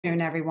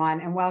Afternoon,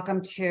 everyone, and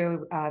welcome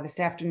to this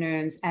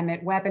afternoon's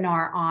Emmett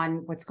webinar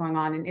on what's going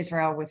on in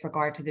Israel with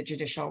regard to the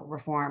judicial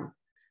reform.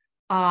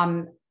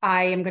 I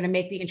am going to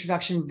make the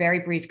introduction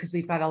very brief because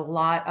we've got a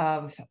lot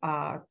of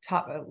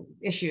top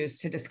issues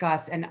to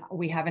discuss, and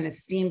we have an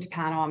esteemed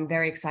panel. I'm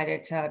very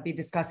excited to be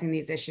discussing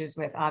these issues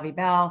with Avi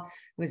Bell,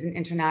 who is an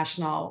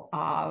international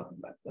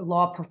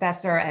law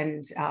professor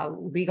and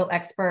legal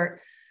expert,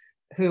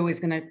 who is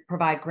going to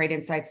provide great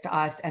insights to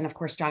us, and of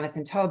course,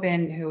 Jonathan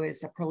Tobin, who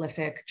is a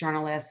prolific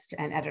journalist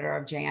and editor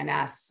of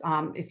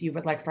JNS. If you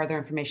would like further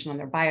information on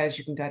their bios,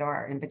 you can go to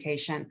our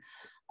invitation.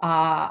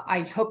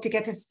 I hope to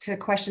get to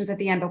questions at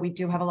the end, but we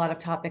do have a lot of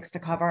topics to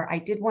cover. I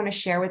did want to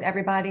share with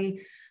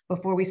everybody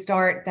before we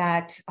start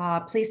that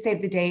please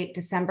save the date,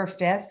 December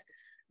 5th.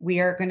 We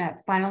are going to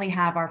finally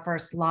have our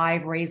first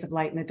live Rays of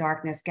Light in the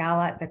Darkness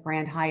gala at the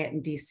Grand Hyatt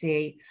in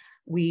DC.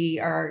 It's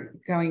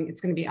going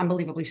to be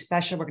unbelievably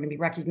special. We're going to be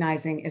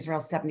recognizing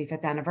Israel's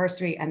 75th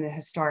anniversary and the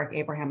historic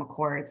Abraham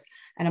Accords.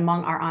 And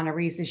among our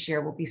honorees this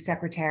year will be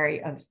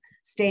Secretary of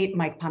State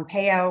Mike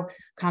Pompeo,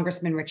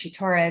 Congressman Richie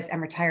Torres, and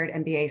retired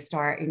NBA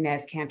star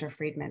Inez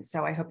Cantor-Friedman.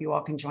 So I hope you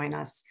all can join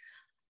us.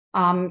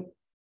 I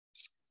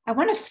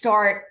want to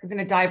start, I'm going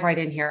to dive right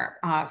in here,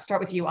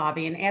 start with you,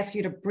 Avi, and ask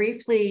you to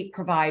briefly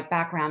provide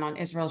background on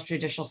Israel's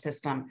judicial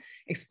system,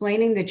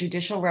 explaining the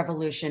judicial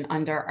revolution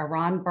under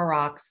Aaron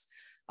Barak's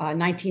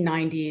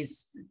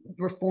 1990s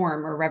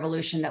reform or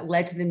revolution that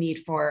led to the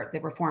need for the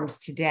reforms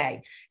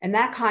today. In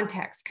that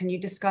context, can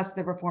you discuss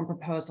the reform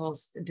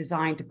proposals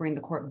designed to bring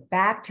the court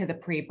back to the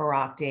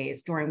pre-Barak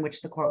days, during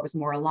which the court was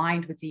more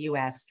aligned with the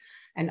US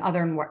and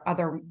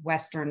other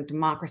Western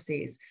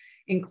democracies,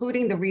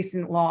 including the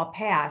recent law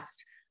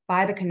passed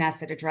by the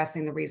Knesset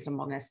addressing the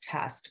reasonableness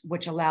test,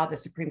 which allowed the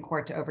Supreme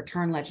Court to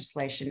overturn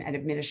legislation and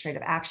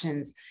administrative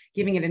actions,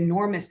 giving it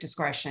enormous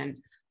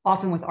discretion,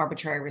 often with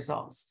arbitrary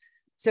results.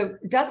 So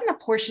doesn't a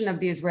portion of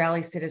the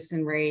Israeli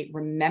citizenry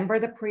remember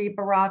the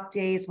pre-Barak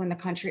days when the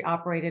country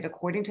operated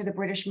according to the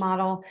British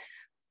model,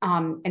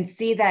 and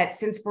see that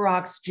since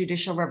Barak's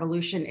judicial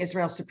revolution,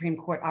 Israel's Supreme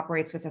Court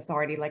operates with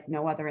authority like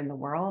no other in the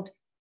world?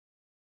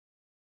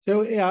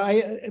 So yeah,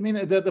 I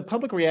mean, the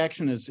public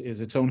reaction is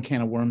its own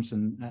can of worms,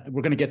 and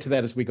we're going to get to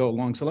that as we go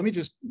along. So let me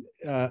just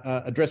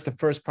address the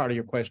first part of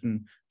your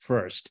question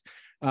first.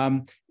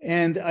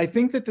 And I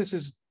think that this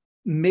is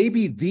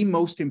maybe the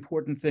most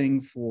important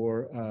thing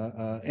for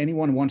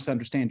anyone who wants to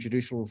understand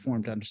judicial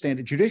reform to understand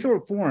it. Judicial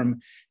reform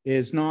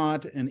is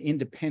not an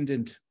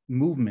independent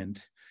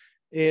movement.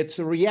 It's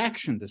a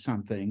reaction to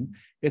something.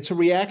 It's a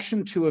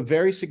reaction to a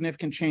very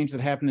significant change that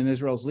happened in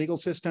Israel's legal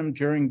system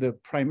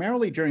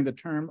primarily during the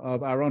term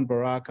of Aaron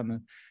Barak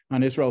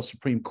on Israel's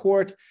Supreme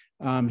Court.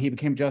 He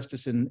became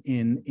justice in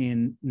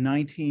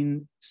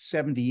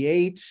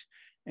 1978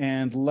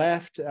 and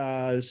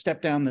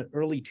stepped down the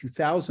early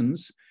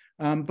 2000s.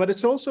 But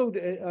it's also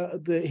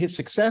his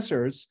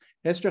successors.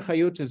 Esther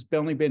Chayut has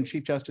only been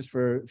Chief Justice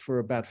for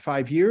about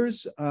 5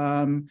 years,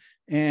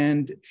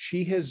 and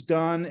she has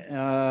done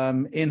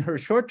in her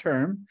short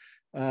term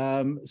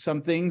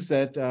some things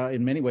that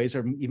in many ways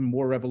are even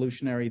more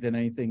revolutionary than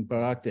anything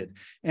Barak did.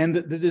 And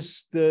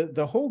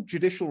the whole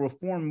judicial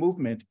reform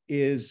movement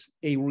is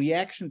a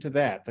reaction to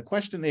that. The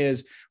question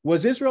is,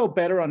 was Israel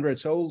better under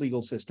its old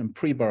legal system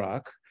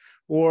pre-Barak?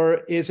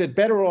 Or is it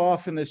better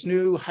off in this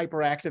new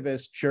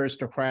hyperactivist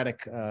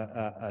jurisdocratic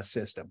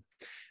system?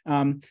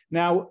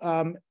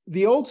 Now,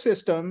 the old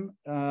system,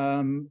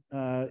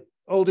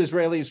 old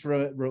Israelis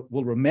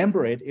will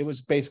remember it. It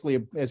was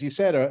basically, as you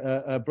said,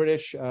 a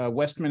British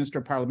Westminster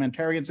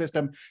parliamentarian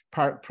system.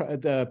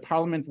 The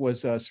parliament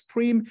was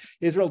supreme.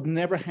 Israel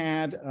never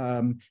had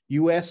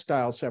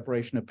US-style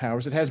separation of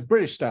powers. It has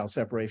British-style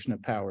separation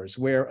of powers,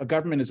 where a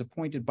government is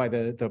appointed by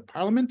the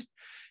parliament,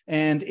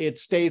 and it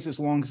stays as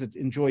long as it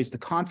enjoys the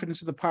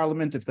confidence of the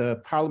parliament. If the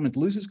parliament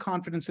loses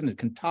confidence in it,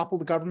 can topple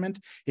the government.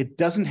 It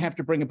doesn't have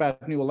to bring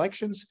about new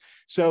elections.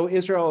 So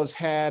Israel has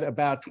had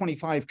about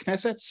 25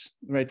 Knessets,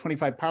 right,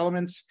 25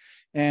 parliaments,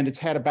 and it's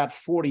had about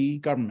 40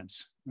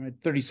 governments, right,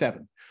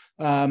 37.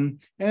 And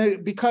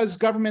because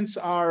governments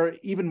are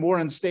even more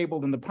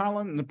unstable than the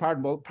parliament, and the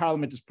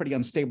parliament is pretty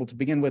unstable to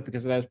begin with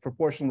because it has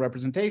proportional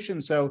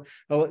representation. So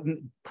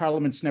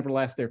parliaments never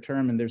last their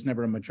term, and there's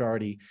never a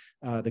majority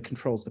that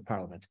controls the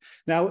parliament.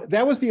 Now,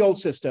 that was the old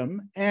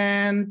system,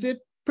 and it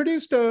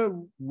produced a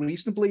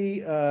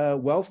reasonably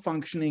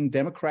well-functioning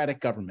democratic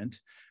government.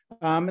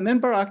 And then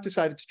Barak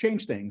decided to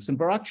change things, and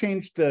Barak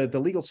changed the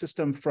legal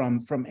system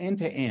from end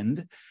to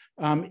end.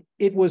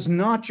 It was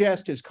not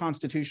just his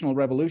constitutional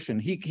revolution.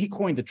 He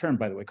coined the term,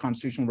 by the way,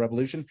 constitutional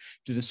revolution,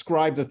 to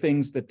describe the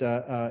things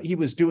that he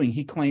was doing.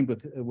 He claimed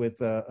with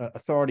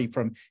authority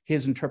from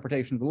his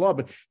interpretation of the law,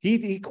 but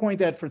he coined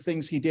that for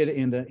things he did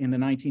in the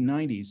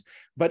 1990s.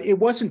 But it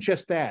wasn't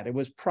just that. It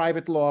was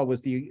private law, it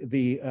was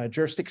the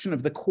jurisdiction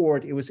of the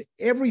court. It was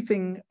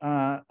everything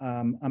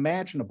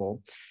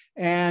imaginable,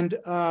 and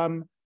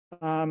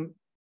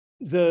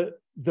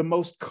the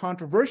most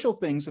controversial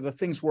things are the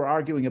things we're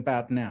arguing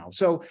about now.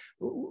 So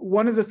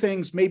one of the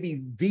things,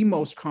 maybe the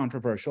most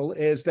controversial,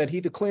 is that he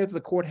declared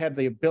the court had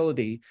the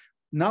ability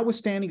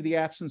notwithstanding the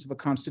absence of a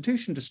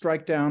constitution, to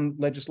strike down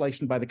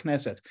legislation by the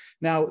Knesset.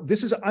 Now,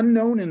 this is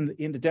unknown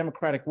in the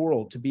democratic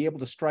world, to be able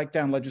to strike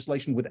down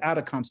legislation without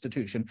a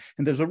constitution.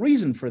 And there's a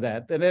reason for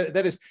that.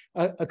 That is,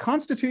 a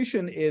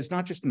constitution is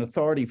not just an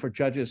authority for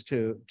judges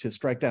to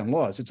strike down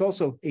laws. It's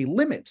also a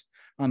limit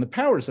on the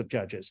powers of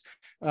judges.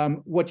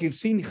 What you've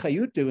seen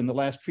Chayut do in the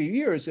last few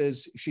years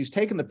is she's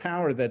taken the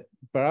power that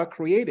Barak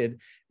created,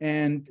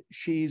 and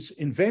she's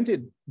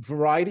invented a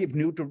variety of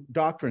new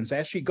doctrines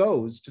as she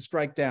goes to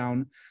strike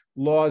down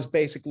laws,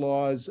 basic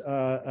laws,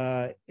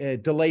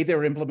 delay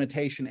their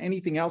implementation,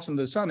 anything else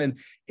under the sun. And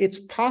it's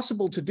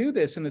possible to do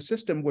this in a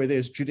system where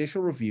there's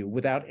judicial review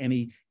without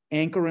any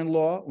anchor in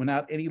law,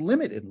 without any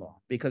limit in law,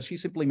 because she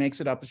simply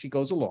makes it up as she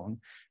goes along.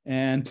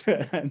 And,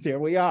 and there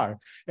we are.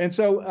 And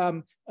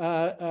so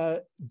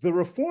the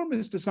reform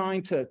is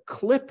designed to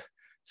clip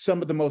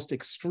some of the most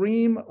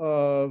extreme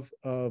of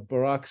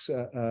Barak's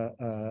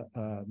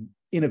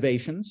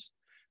innovations.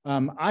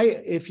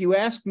 If you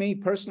ask me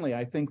personally,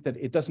 I think that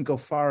it doesn't go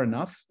far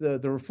enough. The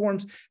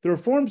reforms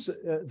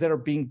that are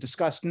being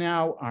discussed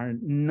now are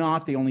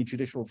not the only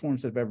judicial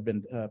reforms that have ever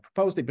been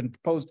proposed. They've been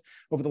proposed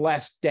over the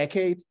last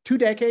decade, 2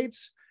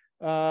 decades,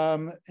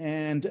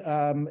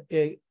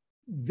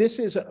 this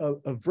is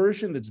a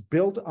version that's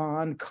built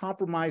on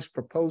compromise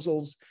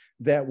proposals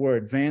that were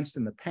advanced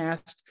in the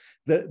past.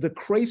 The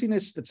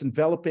craziness that's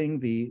enveloping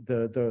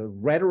the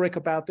rhetoric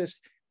about this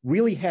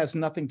really has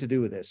nothing to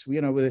do with this. You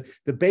know,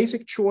 the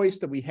basic choice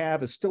that we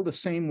have is still the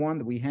same one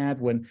that we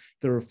had when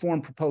the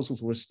reform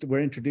proposals were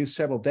introduced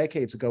several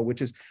decades ago,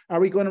 which is, are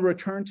we going to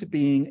return to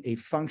being a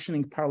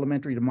functioning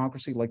parliamentary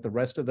democracy like the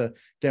rest of the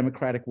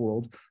democratic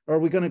world? Or are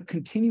we going to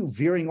continue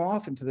veering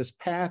off into this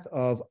path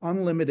of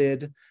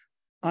unlimited,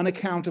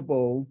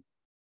 unaccountable,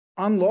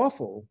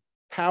 unlawful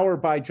power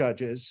by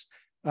judges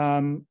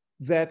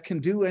that can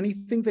do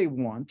anything they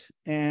want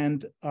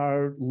and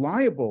are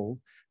liable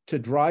to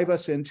drive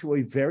us into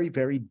a very,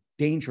 very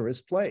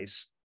dangerous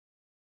place?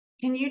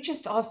 Can you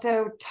just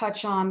also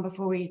touch on,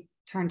 before we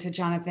turn to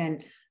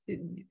Jonathan,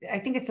 I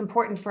think it's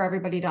important for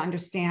everybody to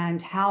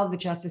understand how the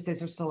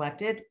justices are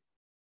selected.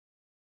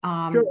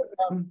 Sure.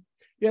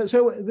 Yeah,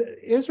 so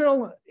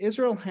Israel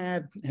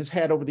has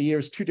had over the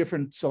years 2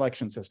 different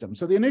selection systems.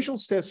 So the initial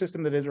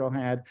system that Israel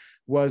had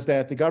was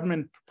that the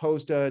government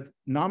proposed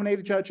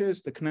nominated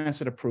judges, the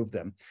Knesset approved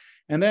them.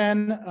 And then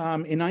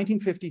in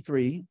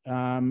 1953,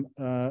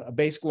 a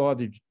basic law,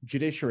 the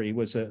judiciary,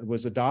 was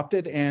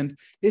adopted, and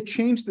it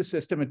changed the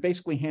system. It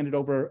basically handed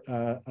over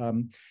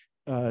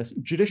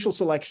judicial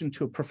selection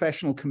to a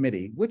professional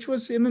committee, which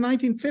was in the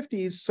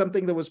 1950s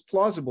something that was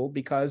plausible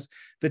because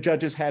the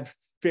judges had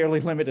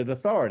fairly limited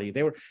authority.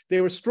 They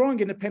were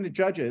strong independent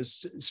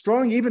judges,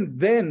 strong even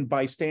then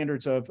by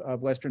standards of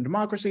Western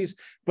democracies,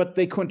 but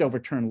they couldn't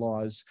overturn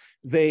laws.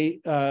 They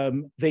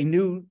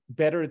knew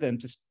better than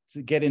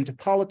to get into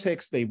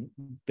politics. They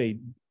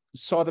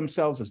saw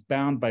themselves as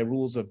bound by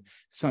rules of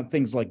some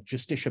things like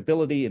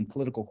justiciability and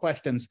political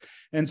questions.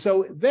 And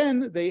so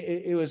then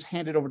it was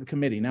handed over to the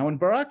committee. Now, when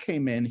Barak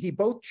came in, he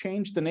both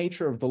changed the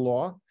nature of the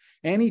law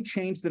and he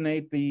changed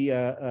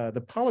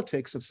the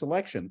politics of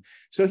selection.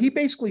 So he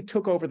basically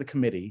took over the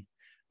committee.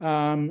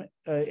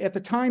 At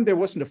the time, there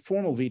wasn't a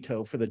formal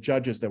veto for the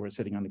judges that were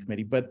sitting on the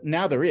committee, but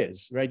now there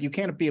is, right? You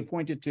can't be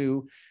appointed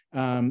to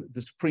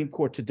the Supreme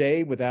Court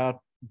today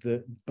without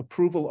the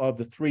approval of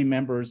the 3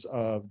 members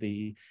of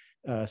the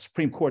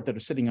Supreme Court that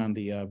are sitting on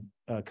the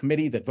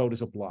committee that vote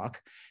as a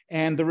block.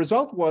 And the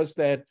result was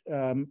that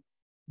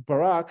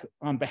Barak,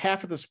 on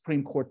behalf of the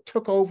Supreme Court,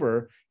 took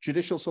over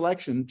judicial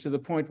selection to the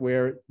point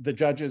where the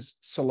judges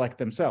select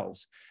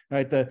themselves.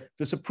 Right?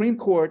 The Supreme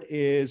Court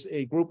is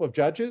a group of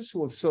judges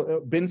who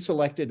have been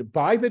selected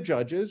by the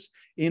judges,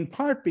 in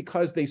part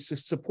because they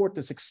support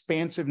this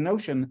expansive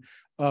notion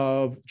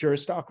of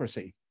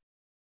juristocracy.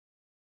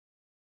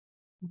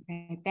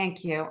 Okay,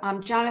 thank you.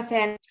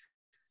 Jonathan, I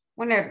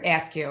want to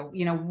ask you,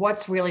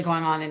 what's really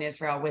going on in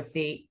Israel with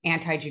the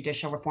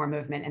anti-judicial reform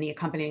movement and the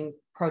accompanying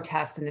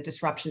protests and the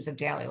disruptions of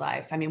daily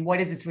life? I mean,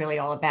 what is this really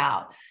all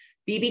about?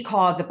 Bibi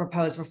called the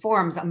proposed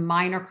reforms a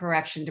minor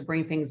correction to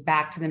bring things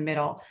back to the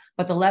middle,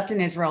 but the left in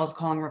Israel is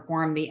calling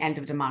reform the end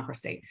of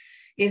democracy.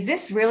 Is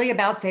this really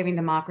about saving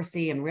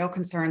democracy and real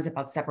concerns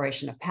about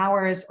separation of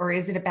powers, or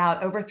is it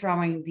about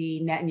overthrowing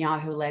the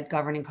Netanyahu-led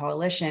governing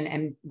coalition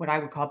and what I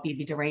would call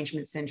Bibi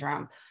derangement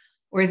syndrome?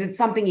 Or is it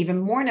something even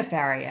more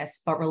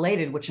nefarious, but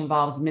related, which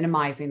involves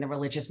minimizing the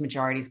religious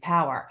majority's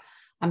power?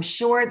 I'm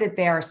sure that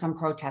there are some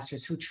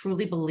protesters who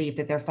truly believe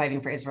that they're fighting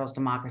for Israel's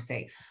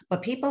democracy.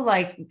 But people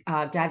like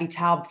Gadi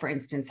Taub, for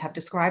instance, have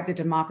described the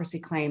democracy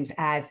claims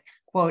as,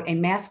 quote, a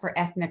mask for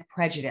ethnic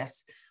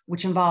prejudice,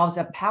 which involves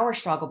a power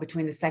struggle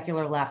between the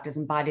secular left as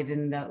embodied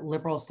in the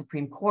liberal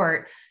Supreme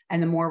Court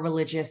and the more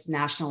religious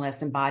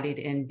nationalists embodied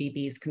in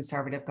Bibi's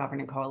conservative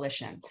governing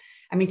coalition.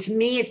 I mean, to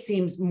me, it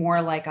seems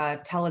more like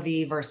a Tel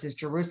Aviv versus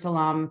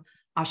Jerusalem,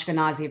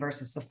 Ashkenazi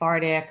versus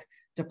Sephardic,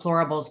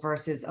 deplorables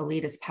versus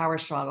elitist power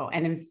struggle.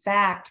 And in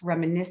fact,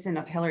 reminiscent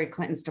of Hillary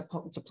Clinton's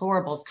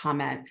deplorables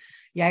comment,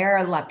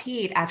 Yair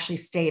Lapid actually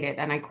stated,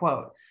 and I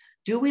quote,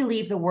 Do we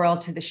leave the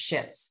world to the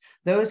shits?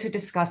 Those who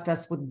disgust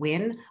us would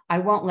win. I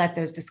won't let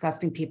those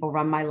disgusting people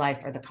run my life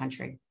or the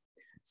country.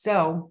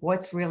 So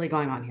what's really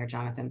going on here,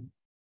 Jonathan?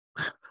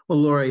 Well,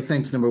 Lori,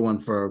 thanks, number one,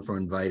 for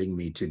inviting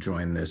me to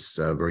join this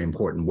very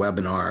important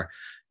webinar.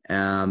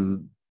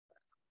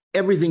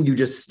 Everything you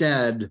just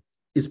said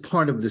is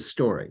part of the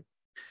story.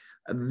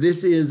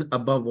 This is,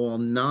 above all,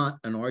 not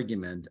an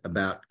argument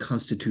about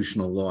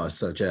constitutional law,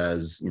 such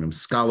as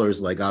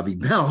scholars like Avi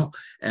Bell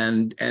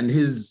and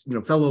his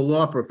fellow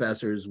law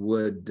professors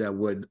would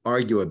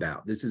argue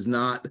about. This is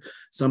not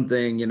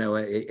something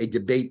a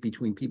debate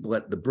between people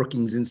at the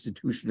Brookings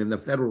Institution and the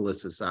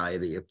Federalist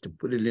Society, to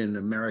put it in an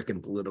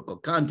American political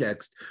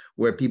context,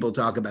 where people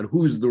talk about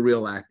who's the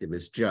real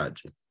activist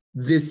judge.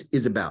 This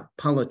is about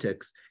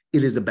politics.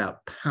 It is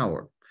about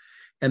power.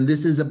 And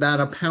this is about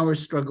a power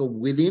struggle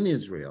within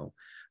Israel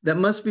that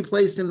must be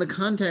placed in the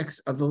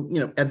context of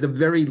at the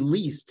very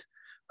least,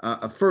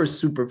 first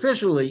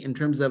superficially, in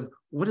terms of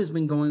what has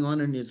been going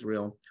on in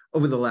Israel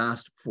over the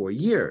last 4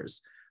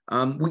 years.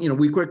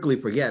 We quickly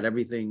forget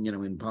everything,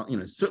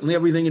 certainly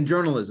everything in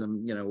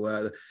journalism.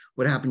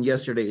 What happened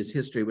yesterday is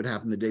history. What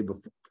happened the day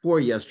before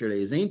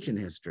yesterday is ancient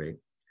history.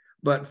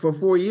 But for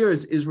 4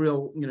 years,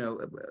 Israel,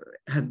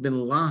 has been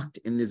locked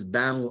in this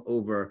battle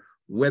over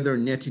whether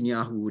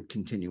Netanyahu would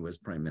continue as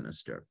prime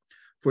minister.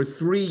 For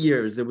 3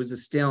 years, there was a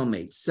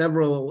stalemate,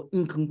 several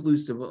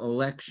inconclusive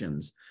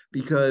elections,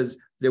 because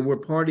there were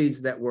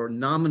parties that were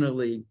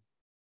nominally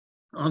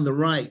on the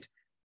right,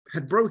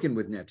 had broken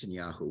with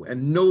Netanyahu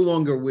and no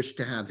longer wished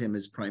to have him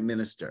as prime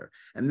minister.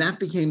 And that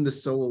became the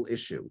sole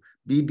issue,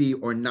 Bibi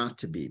or not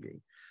to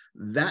Bibi.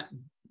 That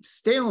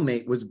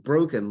stalemate was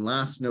broken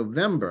last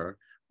November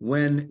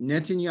when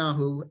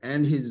Netanyahu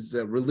and his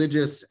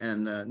religious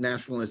and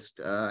nationalist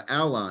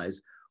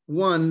allies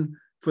won,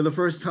 for the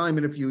first time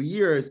in a few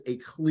years, a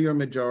clear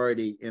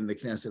majority in the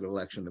Knesset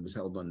election that was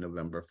held on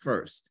November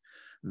 1st.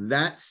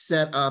 That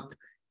set up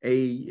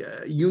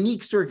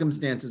unique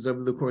circumstances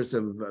over the course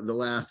of the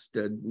last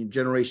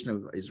generation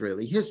of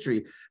Israeli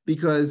history,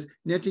 because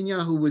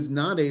Netanyahu was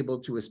not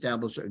able to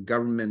establish a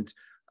government,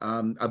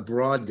 a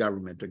broad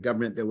government, a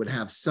government that would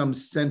have some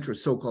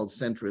so-called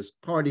centrist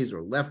parties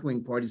or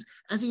left-wing parties,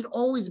 as he'd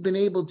always been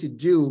able to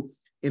do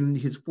in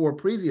his 4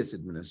 previous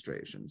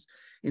administrations.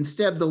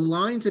 Instead, the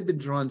lines had been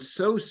drawn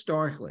so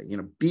starkly,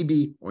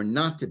 Bibi or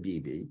not to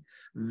Bibi,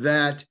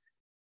 that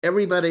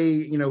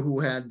everybody, who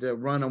had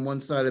run on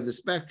one side of the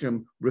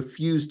spectrum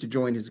refused to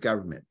join his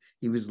government.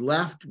 He was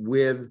left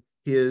with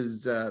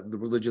the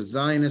religious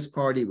Zionist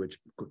party, which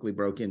quickly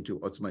broke into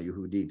Otzma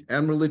Yehudit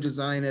and religious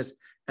Zionists,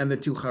 and the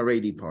 2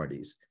 Haredi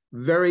parties.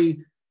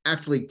 Very,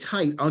 actually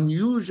tight,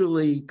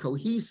 unusually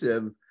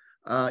cohesive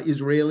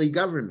Israeli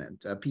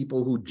government,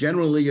 people who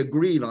generally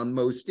agreed on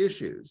most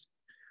issues.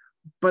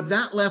 But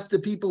that left the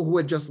people who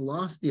had just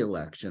lost the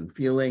election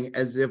feeling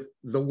as if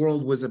the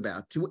world was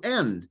about to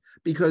end,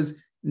 because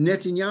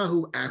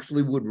Netanyahu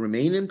actually would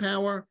remain in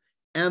power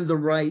and the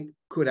right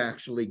could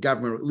actually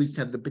govern, or at least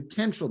have the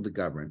potential to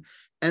govern.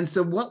 And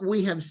so what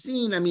we have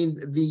seen,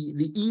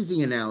 the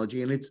easy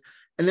analogy, and it's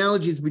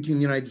analogies between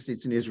the United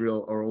States and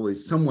Israel are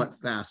always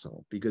somewhat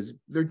facile, because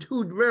they're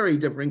 2 very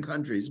different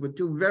countries with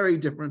 2 very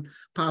different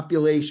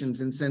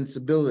populations and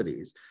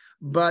sensibilities.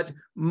 But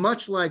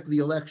much like the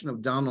election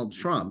of Donald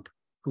Trump,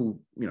 who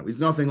is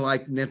nothing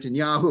like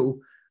Netanyahu,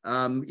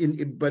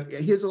 but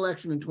his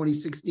election in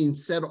 2016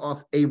 set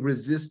off a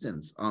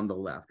resistance on the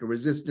left, a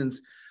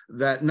resistance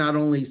that not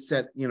only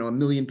set 1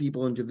 million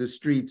people into the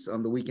streets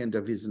on the weekend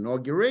of his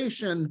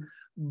inauguration,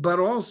 but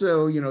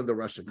also the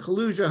Russia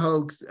collusion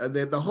hoax,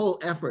 the whole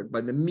effort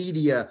by the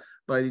media,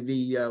 by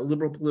the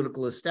liberal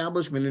political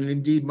establishment, and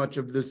indeed much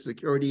of the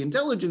security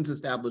intelligence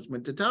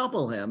establishment to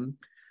topple him.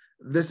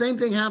 The same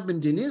thing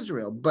happened in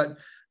Israel, but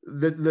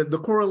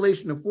the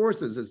correlation of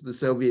forces, as the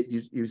Soviet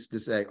used to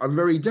say, are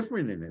very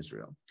different in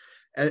Israel.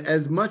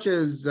 As much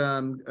as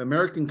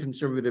American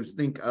conservatives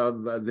think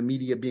of the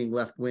media being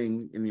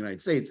left-wing in the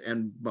United States,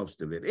 and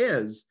most of it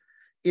is,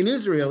 in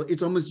Israel,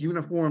 it's almost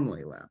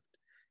uniformly left.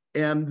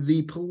 And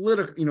the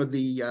political,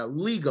 the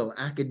legal,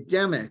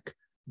 academic,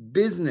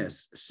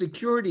 business,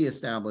 security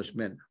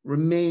establishment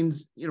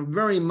remains,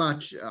 very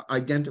much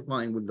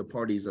identifying with the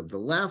parties of the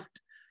left,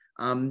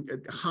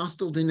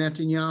 hostile to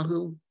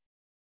Netanyahu.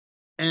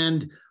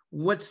 And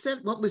what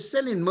was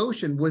set in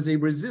motion was a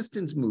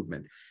resistance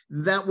movement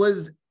that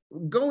was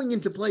going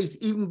into place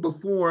even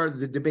before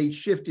the debate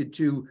shifted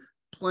to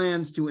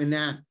plans to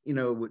enact,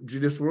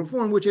 judicial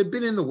reform, which had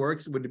been in the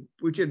works,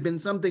 which had been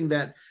something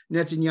that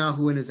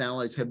Netanyahu and his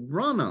allies had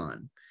run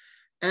on.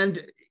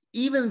 And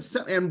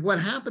what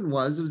happened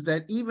was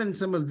that even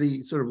some of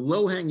the sort of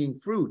low-hanging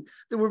fruit,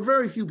 there were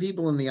very few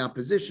people in the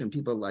opposition,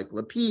 people like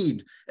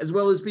Lapid, as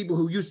well as people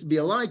who used to be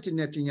allied to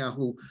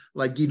Netanyahu,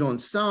 like Gidon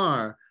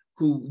Saar,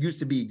 who used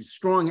to be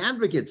strong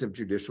advocates of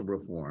judicial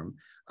reform.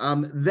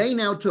 They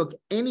now took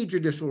any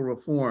judicial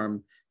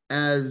reform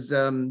as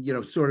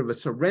sort of a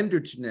surrender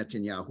to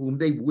Netanyahu, whom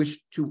they wish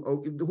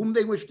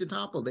to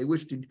topple. They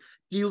wish to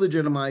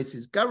delegitimize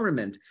his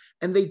government,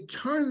 and they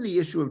turn the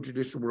issue of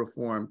judicial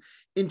reform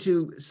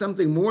into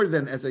something more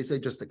than, as I say,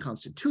 just a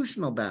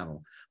constitutional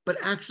battle, but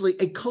actually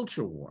a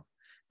culture war.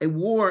 A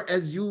war,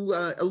 as you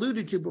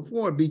alluded to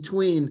before,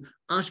 between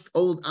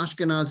old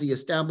Ashkenazi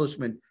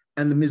establishment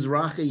and the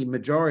Mizrahi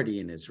majority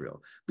in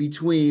Israel,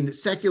 between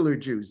secular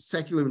Jews,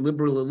 secular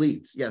liberal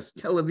elites, yes,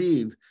 Tel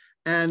Aviv,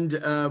 and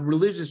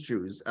religious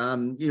Jews.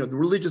 The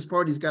religious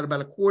parties got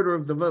about a quarter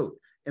of the vote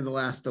in the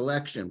last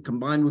election,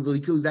 combined with the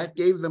Likud. That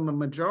gave them a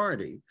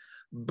majority.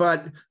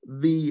 But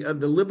the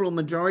liberal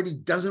majority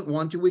doesn't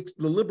want to,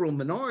 the liberal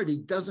minority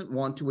doesn't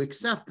want to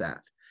accept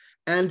that.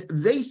 And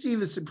they see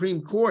the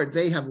Supreme Court,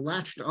 they have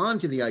latched on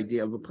to the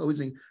idea of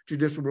opposing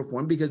judicial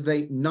reform because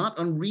they not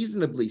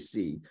unreasonably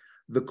see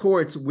the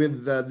courts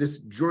with this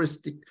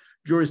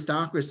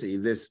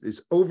juristocracy,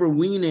 this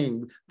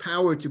overweening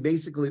power to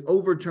basically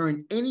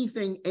overturn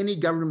anything any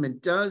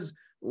government does,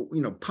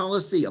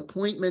 policy,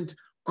 appointment,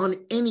 on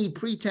any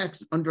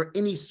pretext, under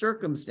any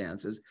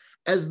circumstances,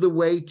 as the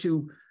way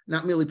to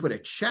not merely put a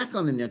check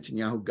on the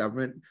Netanyahu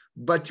government,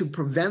 but to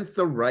prevent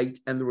the right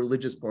and the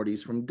religious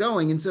parties from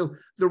going. And so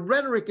the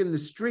rhetoric in the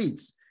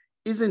streets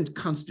isn't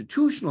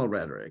constitutional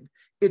rhetoric.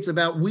 It's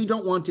about, we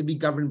don't want to be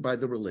governed by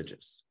the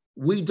religious.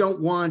 We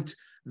don't want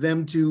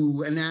them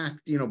to enact,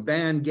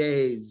 ban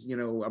gays,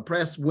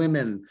 oppress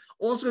women,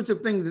 all sorts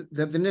of things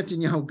that the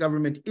Netanyahu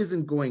government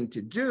isn't going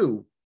to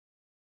do.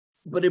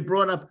 But it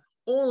brought up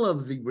all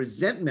of the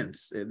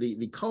resentments,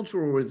 the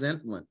cultural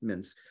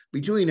resentments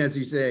between, as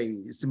you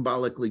say,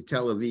 symbolically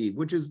Tel Aviv,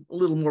 which is a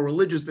little more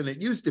religious than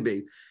it used to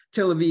be,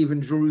 Tel Aviv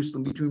and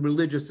Jerusalem, between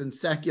religious and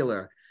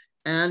secular,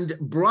 and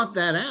brought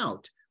that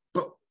out,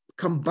 but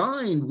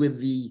combined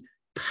with the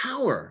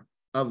power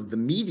of the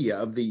media,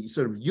 of the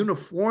sort of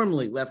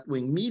uniformly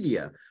left-wing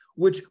media,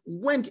 which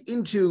went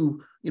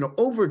into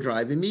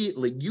overdrive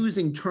immediately,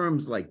 using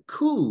terms like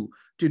coup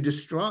to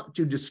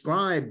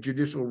describe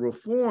judicial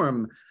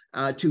reform,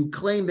 to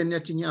claim that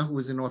Netanyahu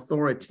was an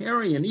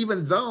authoritarian,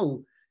 even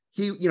though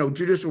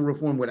judicial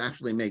reform would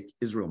actually make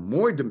Israel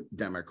more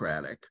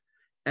democratic.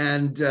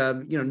 And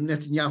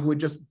Netanyahu had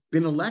just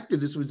been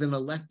elected. This was an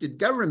elected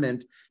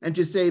government, and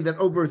to say that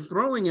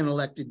overthrowing an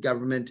elected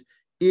government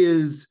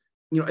is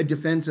a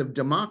defense of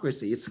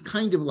democracy. It's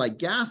kind of like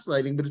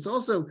gaslighting, but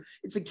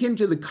it's akin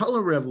to the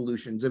color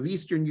revolutions of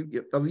Eastern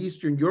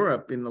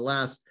Europe in the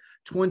last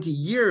 20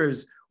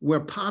 years,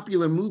 where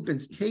popular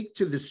movements take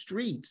to the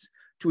streets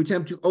to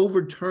attempt to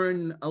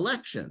overturn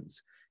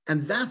elections.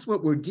 And that's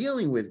what we're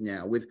dealing with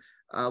now, with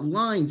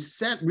lines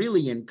set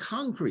really in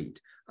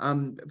concrete,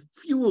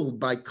 fueled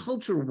by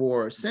culture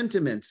war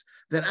sentiments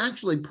that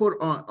actually put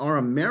our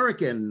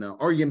American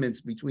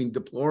arguments between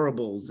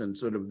deplorables and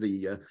sort of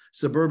the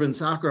suburban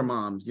soccer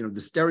moms, the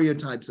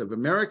stereotypes of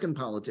American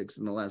politics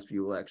in the last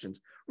few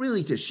elections,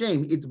 really to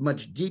shame. It's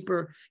much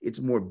deeper, it's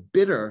more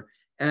bitter,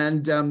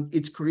 and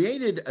it's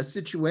created a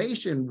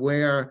situation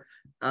where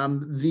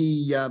those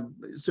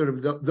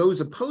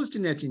opposed to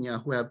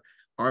Netanyahu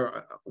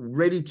are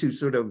ready to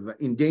sort of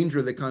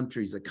endanger the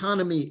country's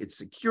economy, its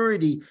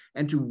security,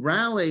 and to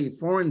rally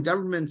foreign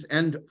governments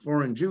and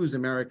foreign Jews,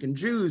 American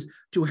Jews,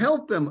 to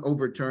help them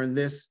overturn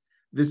this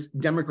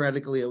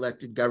democratically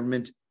elected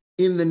government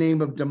in the name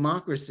of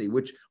democracy,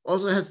 which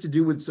also has to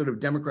do with sort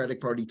of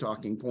Democratic Party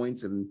talking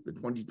points in the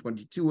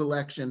 2022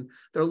 election.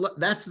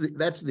 That's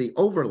the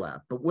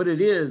overlap. But what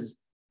it is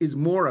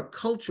more a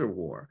culture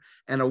war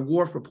and a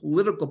war for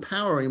political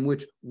power, in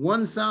which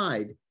one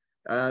side,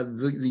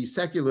 the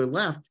secular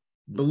left,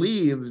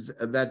 believes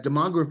that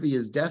demography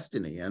is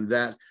destiny, and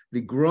that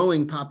the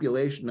growing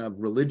population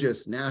of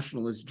religious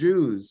nationalist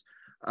Jews,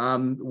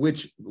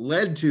 which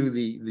led to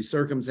the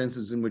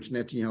circumstances in which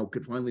Netanyahu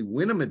could finally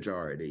win a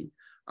majority,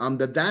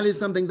 that is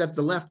something that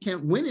the left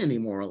can't win any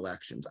more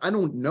elections. I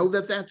don't know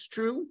that that's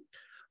true,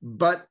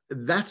 but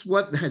that's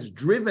what has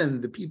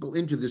driven the people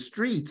into the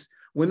streets.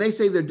 When they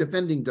say they're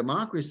defending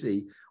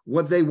democracy,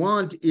 what they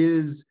want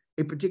is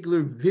a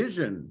particular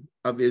vision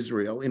of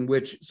Israel in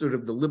which sort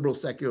of the liberal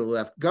secular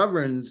left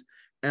governs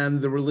and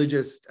the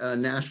religious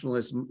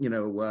nationalist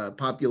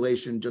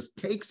population just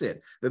takes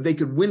it, that they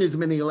could win as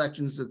many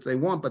elections as they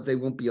want, but they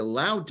won't be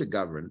allowed to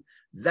govern.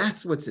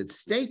 That's what's at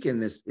stake in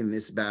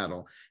this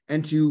battle.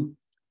 And to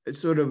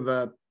sort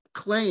of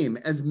claim,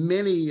 as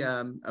many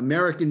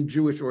American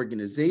Jewish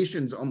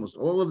organizations, almost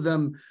all of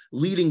them,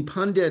 leading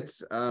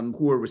pundits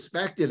who are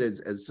respected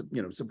as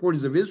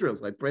supporters of Israel,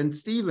 like Brent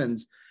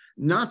Stevens,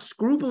 not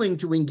scrupling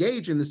to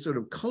engage in this sort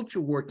of culture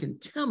war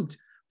contempt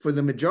for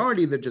the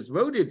majority that just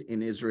voted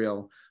in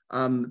Israel,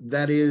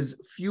 that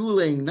is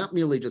fueling not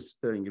merely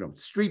just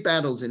street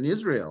battles in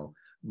Israel,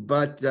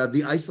 but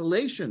the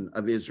isolation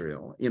of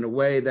Israel in a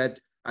way that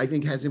I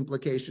think has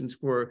implications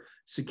for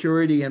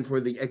security and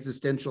for the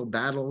existential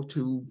battle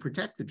to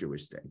protect the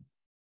Jewish state.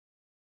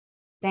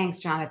 Thanks,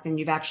 Jonathan.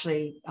 You've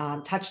actually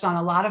touched on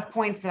a lot of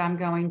points that I'm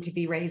going to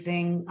be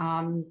raising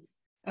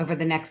over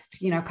the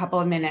next, couple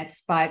of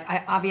minutes. But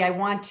Avi, I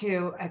want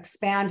to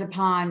expand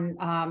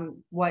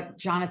upon what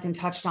Jonathan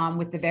touched on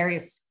with the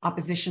various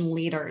opposition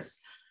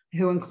leaders,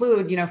 who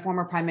include,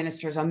 former prime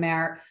ministers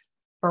Omer,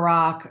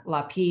 Barak,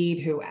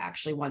 Lapid, who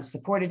actually once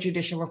supported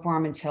judicial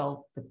reform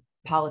until the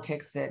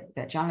politics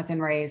that Jonathan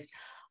raised,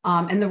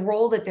 and the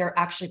role that they're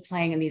actually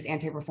playing in these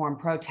anti-reform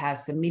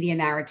protests, the media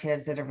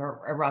narratives that have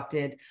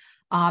erupted.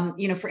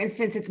 For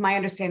instance, it's my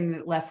understanding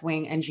that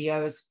left-wing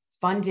NGOs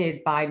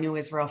funded by New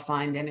Israel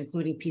Fund, and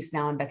including Peace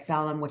Now and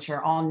B'Tselem, which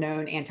are all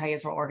known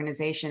anti-Israel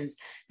organizations,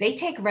 they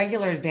take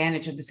regular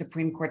advantage of the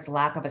Supreme Court's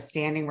lack of a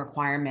standing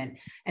requirement.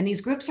 And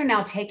these groups are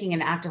now taking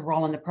an active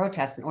role in the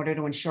protests in order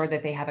to ensure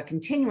that they have a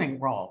continuing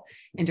role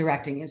in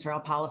directing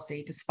Israel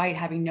policy, despite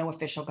having no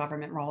official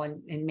government role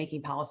in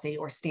making policy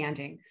or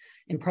standing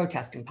in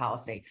protesting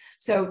policy.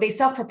 So they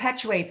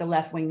self-perpetuate the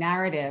left-wing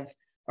narrative,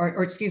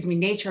 or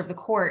nature of the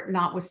court,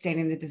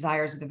 notwithstanding the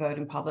desires of the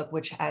voting public,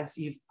 which, as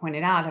you've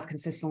pointed out, have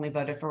consistently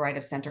voted for right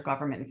of center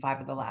government in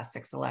 5 of the last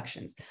 6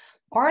 elections.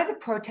 Are the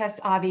protests,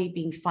 Avi,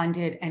 being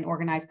funded and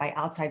organized by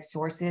outside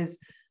sources,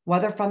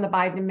 whether from the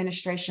Biden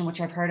administration,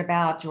 which I've heard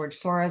about, George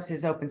Soros,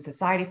 his Open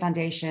Society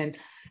Foundation,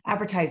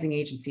 advertising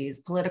agencies,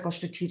 political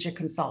strategic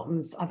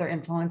consultants, other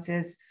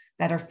influences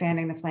that are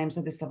fanning the flames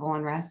of the civil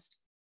unrest?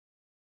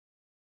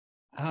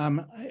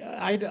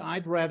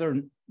 I'd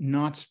rather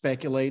not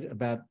speculate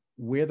about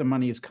where the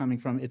money is coming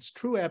from. It's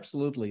true,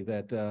 absolutely,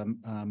 that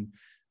the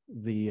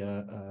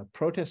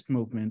protest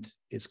movement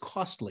is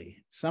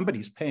costly.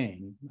 Somebody's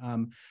paying.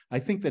 I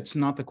think that's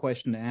not the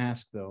question to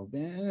ask, though,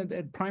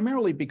 and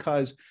primarily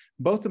because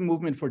both the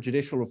movement for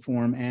judicial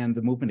reform and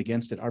the movement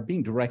against it are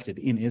being directed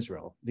in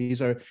Israel.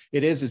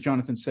 It is, as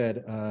Jonathan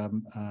said,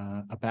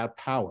 about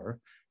power.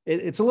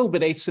 It's a little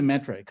bit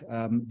asymmetric.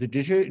 The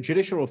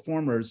judicial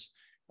reformers,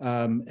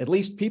 at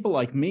least people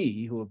like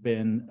me who have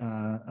been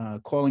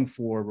calling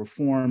for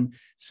reform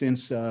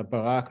since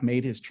Barak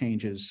made his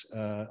changes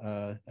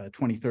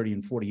 20, 30,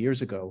 and 40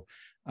 years ago,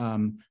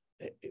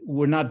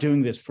 we're not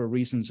doing this for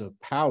reasons of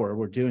power.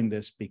 We're doing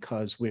this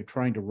because we're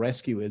trying to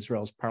rescue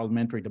Israel's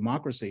parliamentary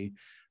democracy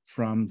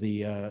from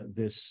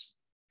this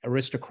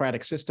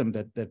aristocratic system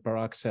that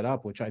Barak set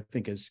up, which I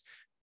think is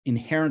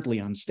inherently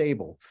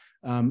unstable.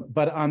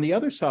 But on the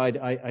other side,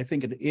 I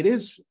think it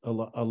is a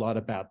lot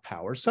about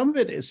power. Some of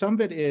it is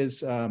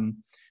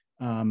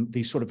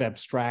these sort of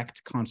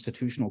abstract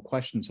constitutional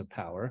questions of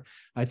power.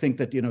 I think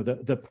that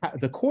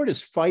the court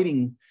is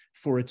fighting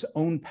for its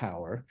own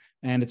power,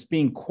 and it's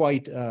being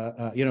quite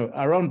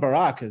our own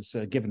Barak has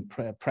given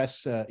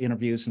press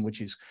interviews in which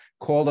he's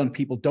called on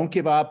people, don't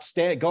give up,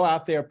 go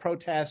out there,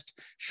 protest,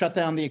 shut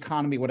down the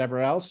economy, whatever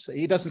else.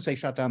 He doesn't say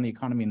shut down the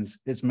economy in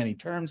as many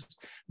terms,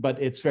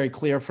 but it's very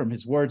clear from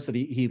his words that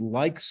he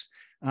likes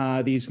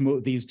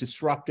these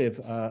disruptive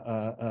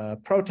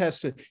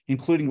protests,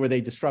 including where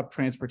they disrupt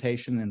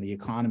transportation and the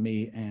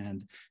economy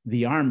and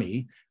the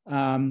army.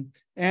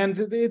 And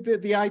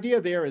the idea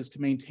there is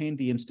to maintain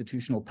the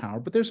institutional power.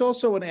 But there's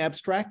also an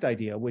abstract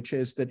idea, which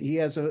is that he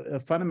has a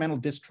fundamental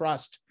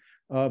distrust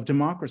of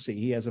democracy.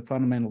 He has a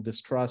fundamental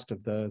distrust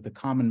of the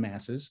common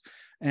masses.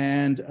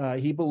 And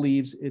he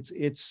believes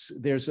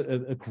there's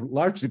a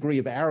large degree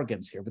of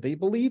arrogance here, but he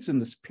believes in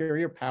the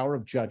superior power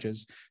of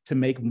judges to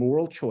make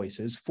moral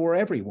choices for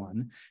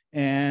everyone.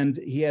 And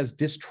he has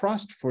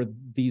distrust for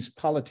these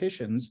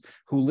politicians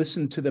who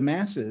listen to the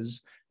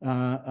masses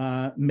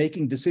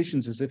making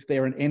decisions as if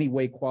they're in any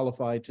way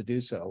qualified to do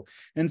so.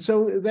 And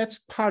so that's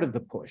part of the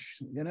push.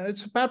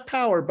 It's about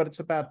power, but it's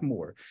about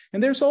more.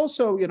 And there's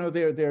also,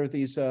 there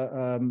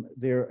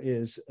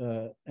is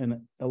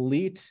an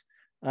elite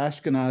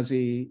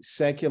Ashkenazi,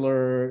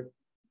 secular,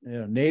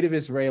 native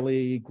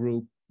Israeli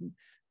group,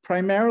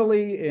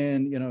 primarily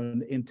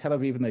in Tel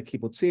Aviv and the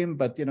kibbutzim,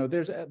 but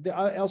there's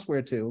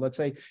elsewhere too. Let's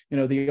say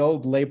the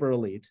old labor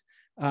elite.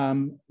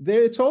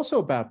 It's also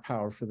about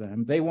power for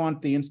them. They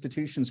want the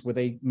institutions where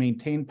they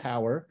maintain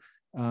power,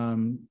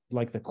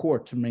 like the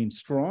court, to remain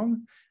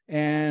strong,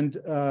 and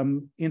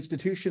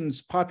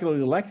institutions,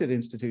 popularly elected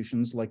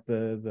institutions like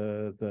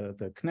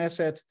the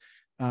Knesset,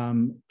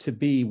 to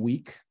be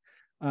weak.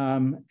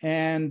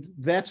 And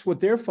that's what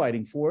they're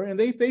fighting for. And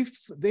they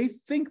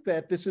think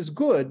that this is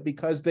good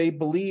because they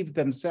believe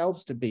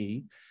themselves to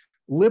be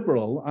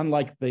liberal,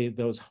 unlike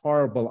those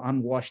horrible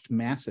unwashed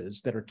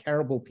masses that are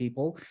terrible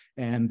people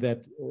and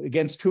that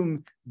against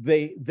whom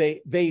they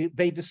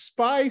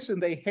despise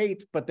and they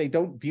hate, but they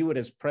don't view it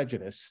as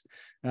prejudice,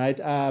 right?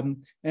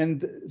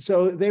 And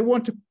so they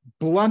want to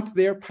blunt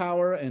their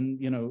power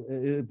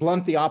and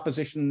blunt the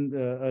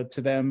opposition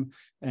to them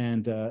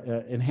and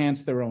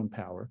enhance their own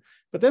power.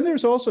 But then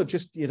there's also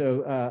just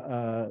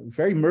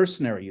very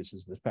mercenary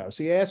uses of this power.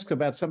 So you ask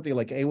about somebody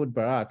like Ehud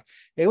Barak.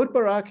 Ehud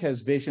Barak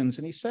has visions,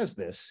 and he says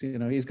this.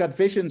 He's got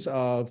visions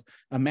of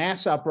a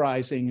mass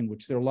uprising in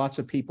which there are lots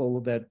of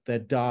people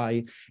that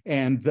die,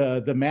 and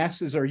the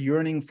masses are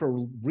yearning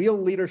for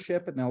real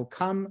leadership, and they'll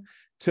come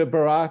to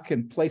Barak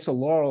and place a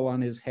laurel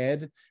on his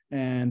head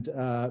and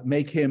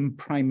make him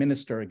prime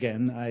minister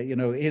again.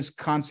 His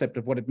concept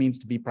of what it means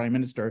to be prime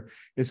minister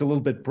is a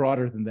little bit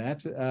broader than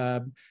that.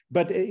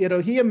 But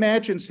he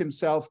imagines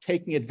himself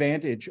taking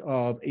advantage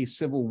of a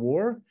civil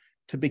war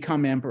to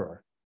become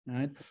emperor.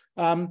 Right.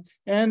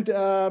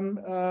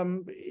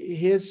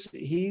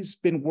 He's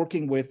been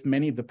working with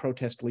many of the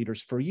protest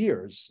leaders for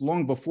years,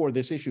 long before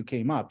this issue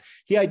came up.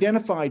 He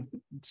identified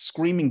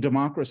screaming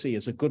democracy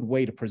as a good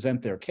way to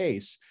present their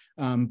case,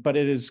 but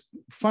it is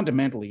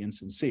fundamentally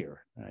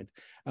insincere. Right.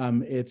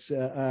 And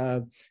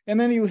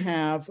then you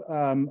have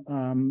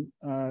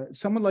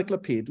someone like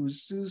Lapid,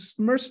 who's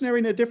mercenary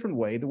in a different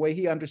way. The way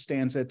he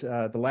understands it,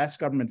 the last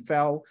government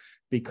fell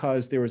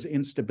because there was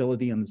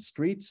instability in the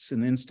streets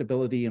and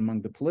instability among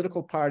the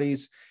political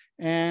parties.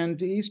 And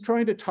he's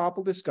trying to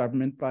topple this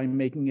government by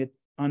making it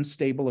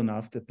unstable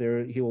enough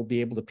that he will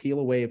be able to peel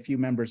away a few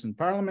members in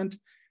parliament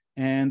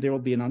and there will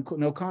be a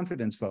no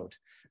confidence vote.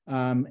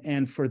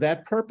 And for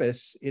that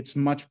purpose, it's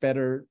much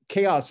better.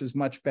 Chaos is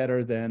much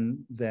better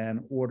than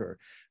order.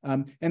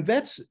 And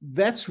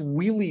that's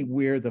really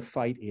where the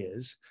fight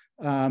is.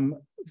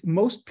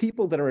 Most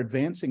people that are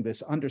advancing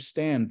this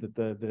understand that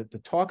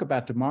the talk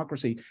about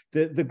democracy,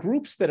 the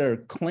groups that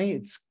are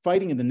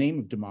fighting in the name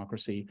of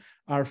democracy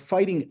are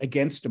fighting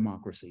against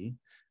democracy.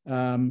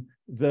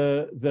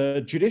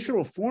 The judicial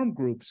reform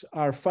groups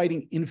are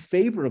fighting in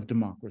favor of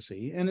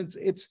democracy. And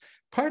it's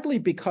partly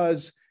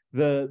because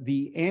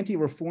the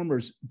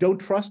anti-reformers don't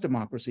trust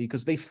democracy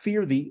because they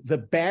fear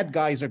the bad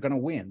guys are going to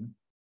win.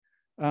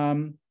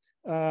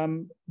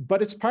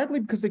 But it's partly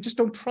because they just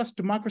don't trust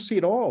democracy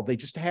at all. They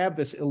just have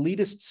this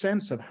elitist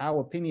sense of how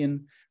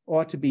opinion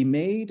ought to be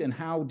made and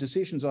how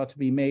decisions ought to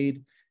be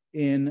made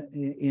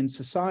in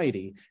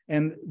society.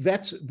 And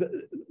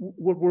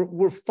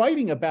we're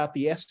fighting about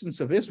the essence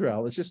of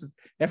Israel. It's just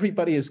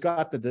everybody has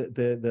got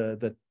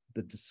the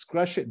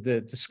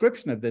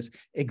description of this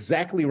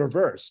exactly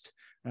reversed.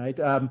 Right.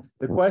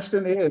 The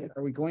question is,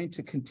 are we going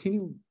to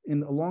continue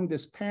along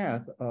this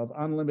path of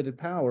unlimited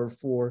power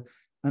for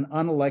an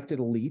unelected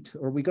elite,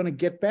 or are we going to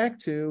get back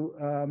to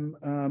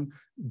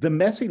the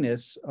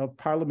messiness of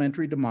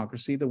parliamentary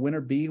democracy, the winner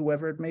be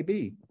whoever it may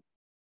be?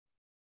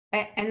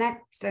 And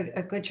that's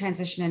a good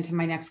transition into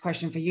my next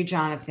question for you,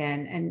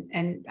 Jonathan.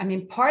 And I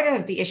mean, part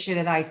of the issue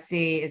that I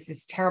see is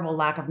this terrible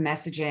lack of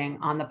messaging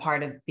on the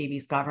part of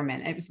Bibi's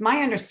government. It was my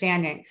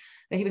understanding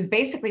that he was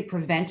basically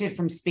prevented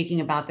from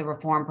speaking about the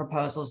reform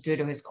proposals due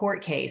to his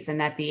court case,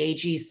 and that the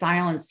AG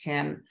silenced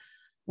him,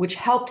 which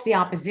helped the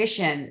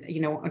opposition,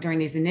 during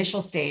these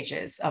initial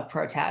stages of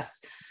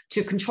protests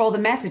to control the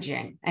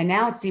messaging. And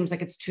now it seems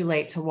like it's too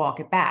late to walk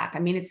it back. I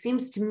mean, it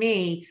seems to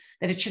me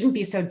that it shouldn't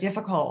be so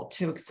difficult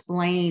to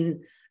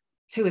explain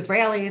to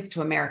Israelis,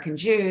 to American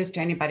Jews, to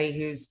anybody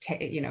who's,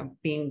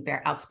 being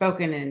very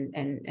outspoken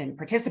and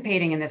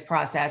participating in this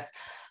process,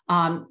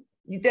 that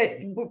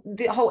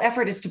the whole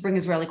effort is to bring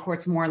Israeli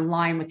courts more in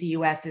line with the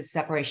US's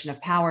separation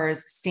of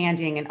powers,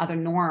 standing, and other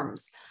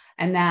norms,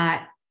 and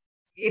that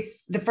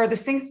it's the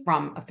furthest thing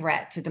from a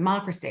threat to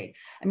democracy.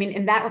 I mean,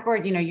 in that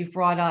regard, you've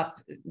brought up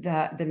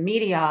the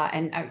media,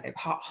 and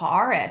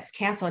Haaretz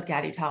canceled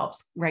Gadi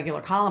Talb's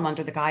regular column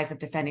under the guise of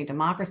defending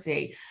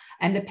democracy.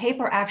 And the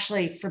paper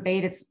actually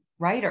forbade its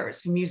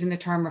writers from using the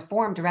term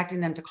reform,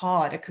 directing them to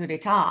call it a coup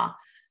d'etat,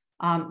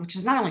 which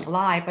is not only a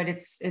lie, but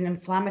it's an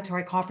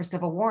inflammatory call for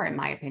civil war, in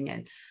my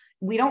opinion.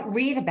 We don't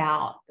read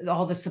about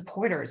all the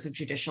supporters of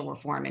judicial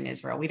reform in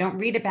Israel. We don't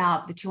read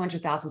about the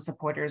 200,000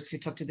 supporters who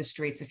took to the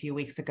streets a few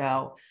weeks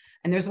ago.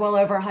 And there's well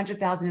over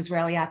 100,000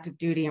 Israeli active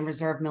duty and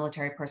reserve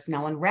military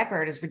personnel on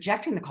record as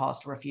rejecting the calls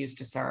to refuse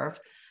to serve,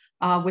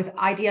 with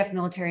IDF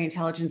military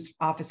intelligence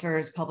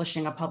officers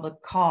publishing a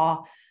public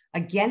call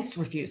against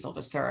refusal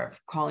to serve,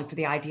 calling for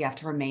the IDF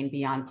to remain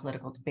beyond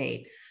political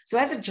debate. So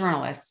as a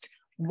journalist,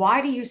 why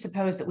do you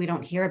suppose that we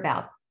don't hear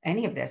about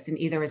any of this in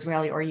either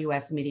Israeli or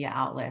US media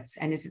outlets?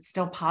 And is it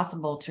still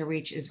possible to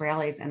reach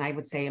Israelis, and I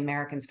would say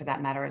Americans for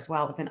that matter as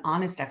well, with an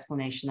honest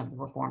explanation of the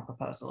reform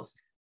proposals?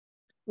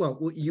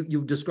 Well,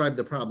 you've described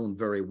the problem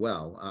very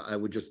well. I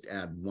would just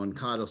add one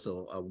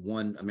codicil,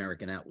 one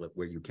American outlet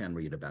where you can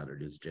read about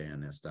it is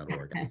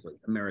jns.org, actually,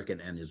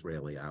 American and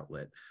Israeli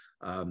outlet.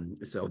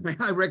 So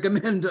I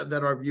recommend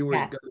that our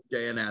viewers go to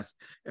JNS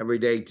every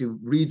day to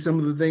read some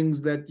of the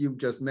things that you've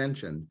just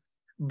mentioned.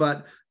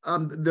 But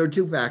there are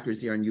two factors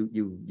here, and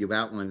you've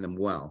outlined them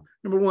well.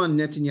 Number one,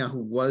 Netanyahu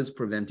was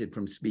prevented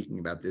from speaking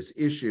about this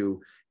issue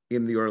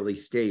in the early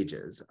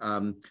stages.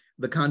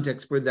 The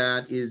context for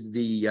that is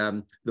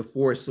the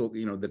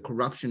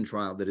corruption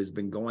trial that has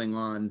been going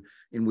on,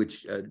 in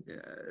which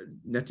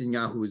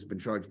Netanyahu has been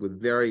charged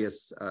with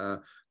various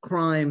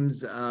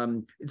crimes.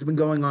 It's been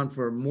going on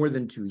for more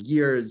than 2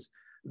 years.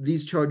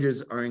 These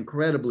charges are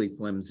incredibly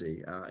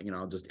flimsy.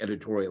 I'll just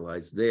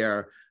editorialize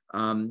there.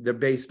 They're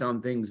based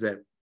on things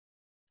that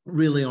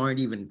really aren't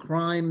even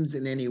crimes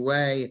in any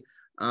way.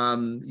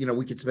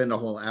 We could spend a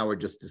whole hour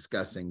just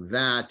discussing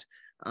that.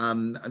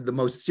 The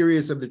most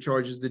serious of the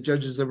charges, the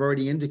judges have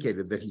already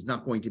indicated that he's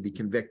not going to be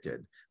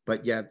convicted.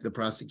 but yet the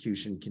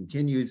prosecution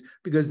continues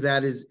because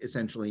that is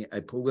essentially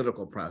a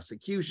political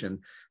prosecution.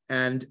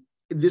 And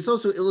this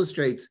also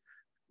illustrates,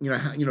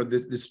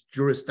 this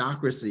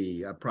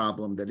juristocracy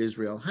problem that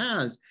Israel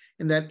has,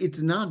 in that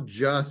it's not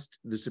just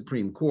the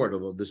Supreme Court,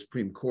 although the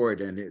Supreme Court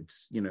and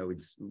its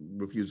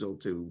refusal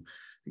to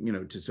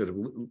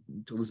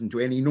listen to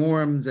any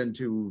norms and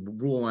to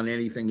rule on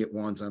anything it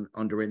wants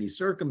under any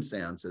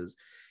circumstances.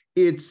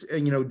 It's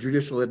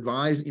judicial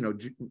advisors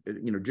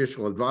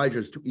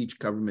to each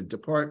government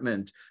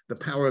department, the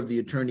power of the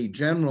attorney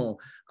general,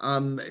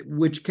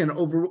 which can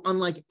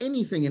unlike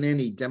anything in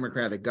any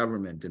democratic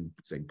government in,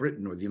 say,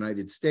 Britain or the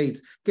United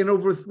States, can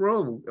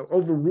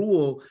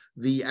overrule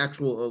the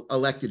actual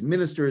elected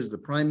ministers, the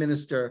prime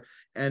minister,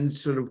 and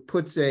sort of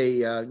puts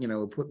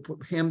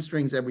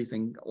hamstrings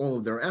everything, all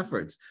of their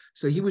efforts.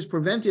 So he was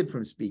prevented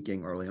from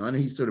speaking early on,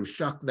 and he sort of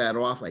shucked that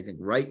off, I think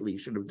rightly,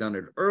 should have done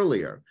it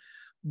earlier.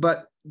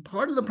 But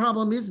part of the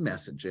problem is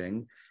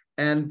messaging,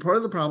 and part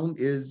of the problem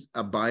is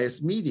a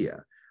biased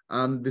media.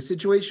 The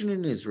situation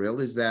in Israel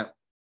is that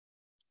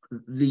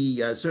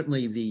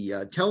certainly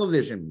the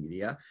television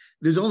media,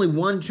 there's only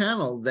one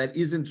channel that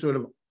isn't sort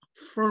of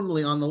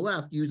firmly on the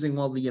left, using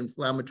all the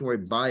inflammatory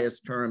bias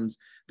terms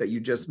that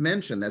you just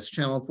mentioned. That's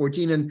Channel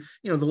 14, and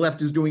the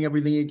left is doing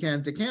everything it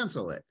can to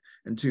cancel it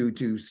and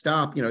to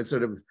stop.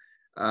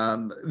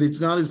 It's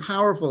not as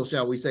powerful,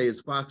 shall we say,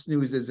 as Fox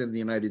News is in the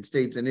United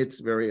States and its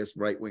various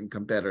right-wing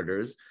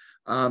competitors.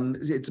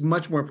 It's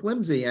much more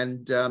flimsy,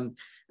 and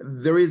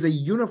there is a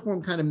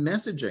uniform kind of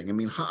messaging. I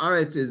mean,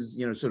 Haaretz is,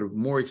 sort of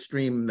more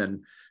extreme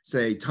than,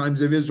 say,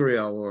 Times of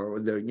Israel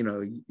or the,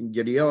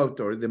 Yediot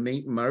or the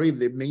Mariv,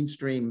 the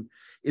mainstream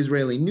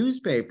Israeli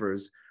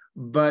newspapers.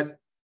 But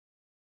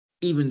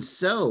even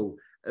so,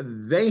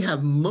 they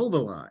have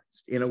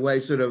mobilized in a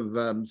way, sort of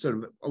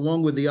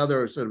along with the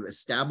other sort of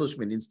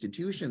establishment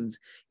institutions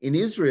in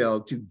Israel,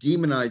 to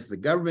demonize the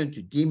government,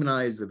 to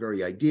demonize the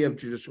very idea of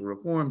judicial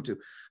reform, to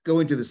go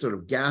into this sort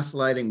of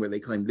gaslighting where they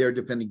claim they're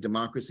defending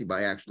democracy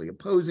by actually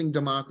opposing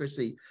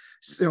democracy.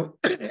 So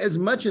as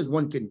much as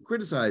one can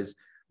criticize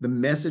the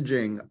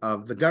messaging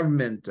of the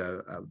government,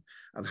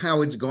 of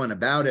how it's gone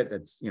about it,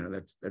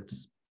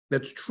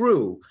 that's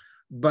true.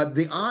 But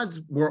the odds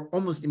were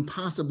almost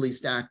impossibly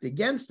stacked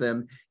against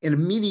them in a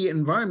media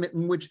environment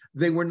in which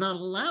they were not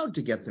allowed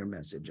to get their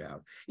message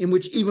out, in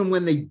which even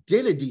when they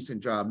did a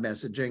decent job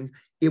messaging,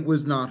 it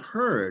was not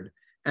heard.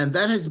 And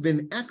that has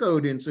been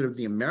echoed in sort of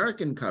the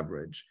American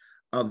coverage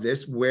of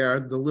this, where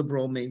the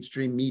liberal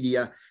mainstream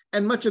media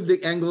and much of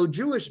the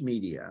Anglo-Jewish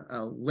media,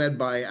 led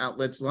by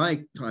outlets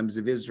like Times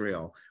of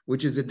Israel,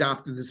 which has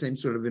adopted the same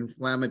sort of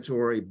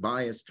inflammatory,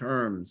 biased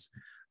terms.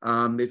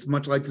 It's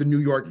much like the New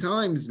York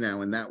Times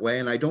now in that way,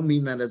 and I don't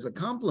mean that as a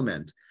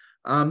compliment.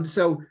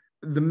 So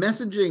the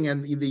messaging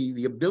and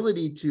the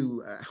ability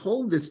to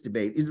hold this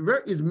debate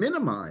is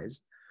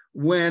minimized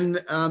when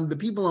the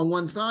people on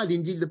one side,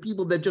 indeed the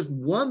people that just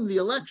won the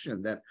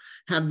election, that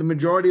have the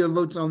majority of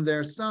votes on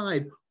their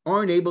side,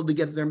 aren't able to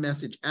get their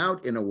message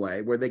out in a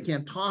way where they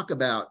can't talk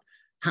about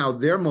how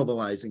they're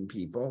mobilizing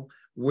people,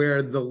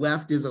 where the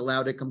left is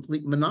allowed a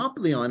complete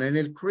monopoly on, and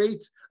it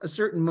creates a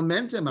certain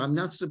momentum. I'm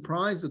not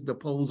surprised that the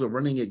polls are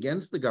running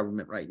against the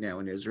government right now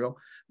in Israel,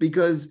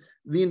 because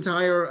the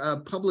entire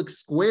public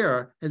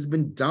square has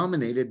been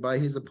dominated by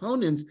his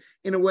opponents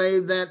in a way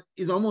that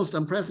is almost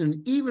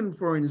unprecedented, even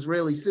for an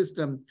Israeli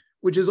system,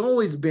 which has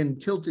always been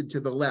tilted to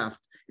the left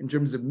in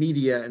terms of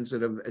media and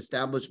sort of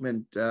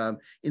establishment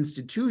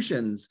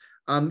institutions.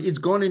 It's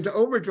gone into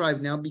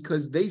overdrive now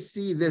because they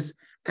see this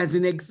as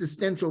an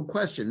existential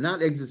question,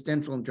 not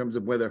existential in terms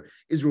of whether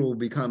Israel will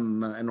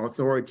become an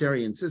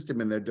authoritarian system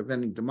and they're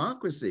defending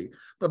democracy,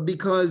 but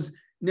because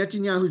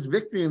Netanyahu's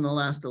victory in the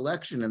last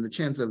election and the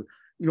chance of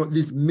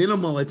these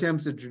minimal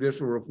attempts at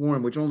judicial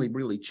reform, which only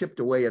really chipped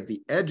away at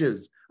the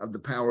edges of the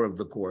power of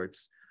the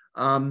courts,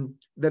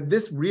 that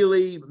this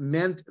really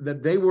meant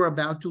that they were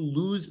about to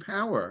lose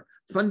power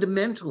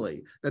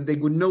fundamentally, that they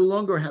would no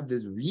longer have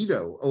this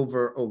veto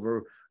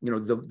over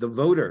the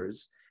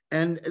voters.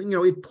 And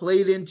it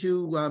played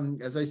into,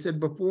 as I said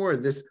before,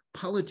 this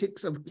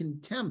politics of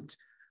contempt,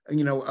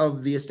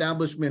 of the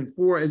establishment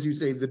for, as you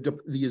say, the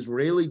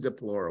Israeli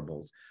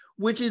deplorables,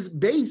 which is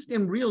based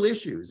in real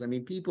issues. I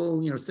mean,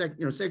 people,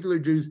 secular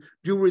Jews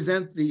do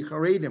resent the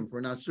Haredim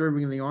for not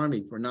serving in the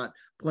army, for not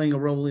playing a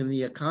role in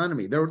the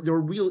economy. There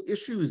are real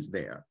issues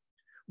there.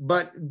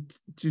 But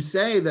to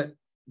say that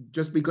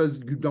just because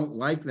you don't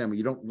like them, or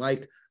you don't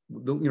like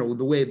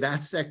the way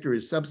that sector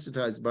is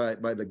subsidized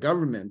by the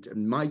government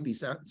and might be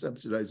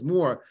subsidized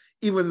more,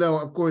 even though,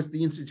 of course,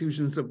 the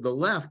institutions of the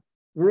left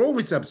were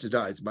always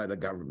subsidized by the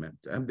government.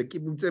 The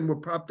kibbutzim were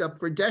propped up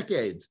for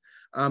decades.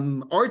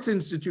 Arts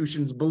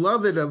institutions,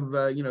 beloved of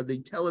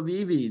the Tel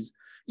Avivis,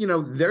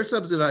 they're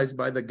subsidized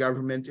by the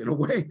government in a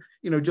way,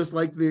 just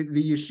like the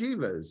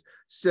yeshivas.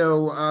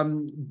 So,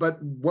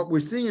 but what we're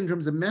seeing in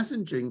terms of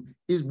messaging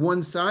is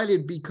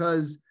one-sided,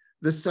 because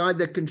the side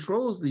that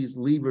controls these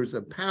levers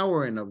of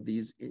power and of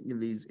these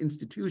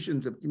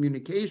institutions of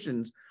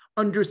communications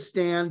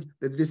understand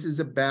that this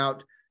is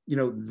about,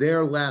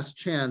 their last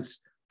chance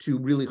to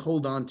really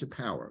hold on to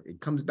power.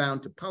 It comes down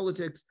to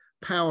politics,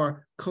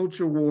 power,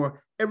 culture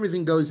war,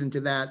 everything goes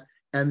into that.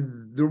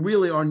 And there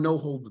really are no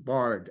holds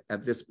barred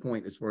at this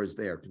point as far as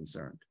they are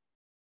concerned.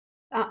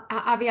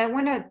 Avi, I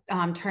want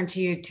to turn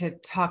to you to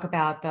talk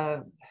about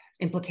the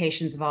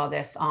implications of all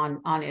this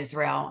on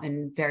Israel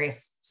in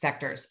various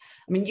sectors.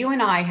 I mean, you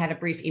and I had a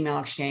brief email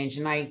exchange,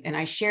 and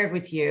I shared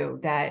with you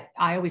that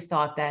I always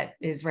thought that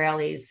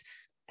Israelis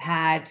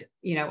had,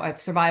 a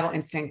survival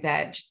instinct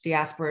that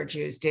diaspora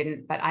Jews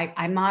didn't. But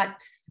I'm not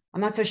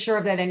so sure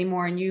of that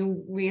anymore. And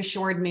you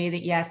reassured me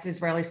that yes,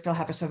 Israelis still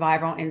have a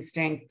survival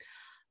instinct.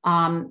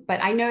 But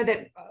I know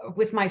that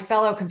with my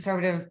fellow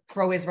conservative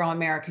pro-Israel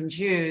American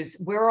Jews,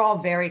 we're all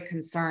very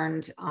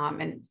concerned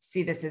and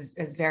see this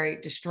as very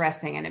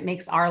distressing. And it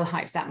makes our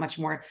lives that much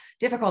more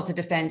difficult to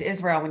defend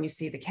Israel when you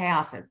see the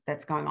chaos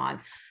that's going on.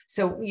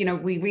 So,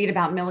 we read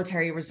about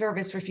military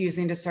reservists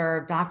refusing to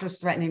serve, doctors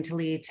threatening to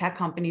leave, tech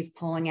companies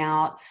pulling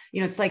out.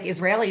 It's like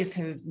Israelis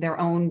have their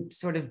own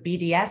sort of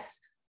BDS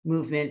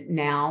movement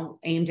now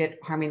aimed at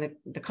harming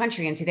the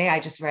country. And today I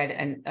just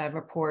read a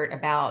report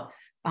about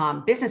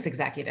business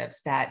executives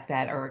that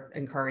are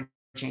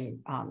encouraging,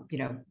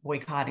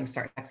 boycotting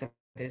certain aspects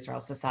of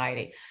Israel's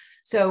society.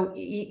 So,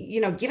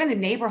 given the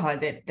neighborhood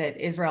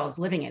that Israel is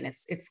living in,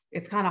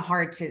 it's kind of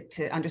hard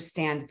to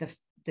understand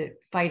the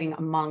fighting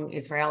among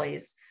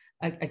Israelis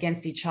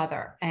against each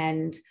other.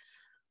 And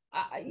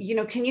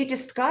can you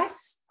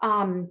discuss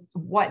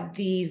what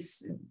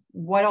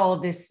all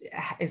of this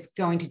is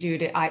going to do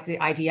to the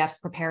IDF's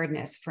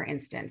preparedness, for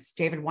instance?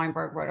 David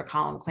Weinberg wrote a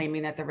column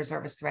claiming that the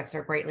reservist threats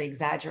are greatly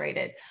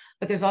exaggerated,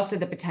 but there's also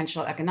the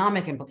potential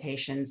economic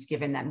implications,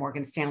 given that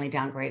Morgan Stanley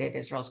downgraded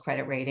Israel's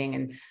credit rating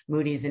and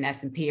Moody's and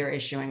S&P are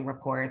issuing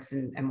reports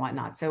and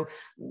whatnot. So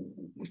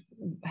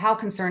how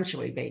concerned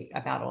should we be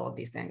about all of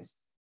these things?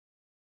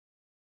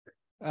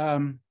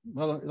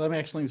 Well, let me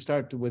actually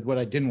start with what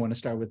I didn't want to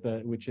start with,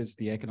 which is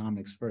the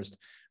economics first.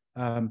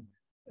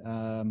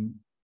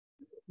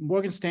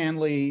 Morgan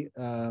Stanley,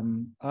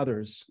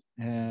 others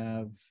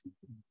have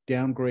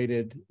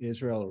downgraded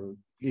Israel or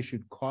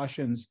issued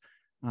cautions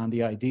on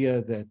the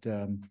idea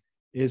that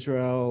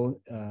Israel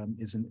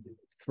is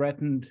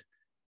threatened.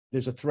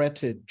 There's a threat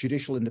to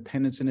judicial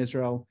independence in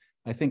Israel.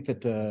 I think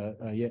that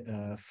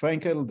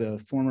Frankel, the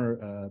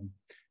former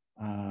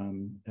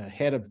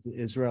head of the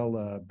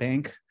Israel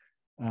Bank,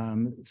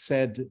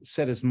 said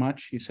as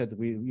much. He said that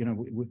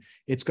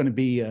it's going to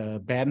be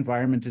a bad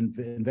environment to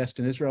invest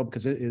in Israel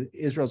because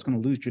Israel's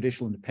going to lose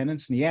judicial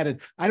independence. And he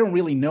added, I don't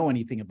really know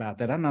anything about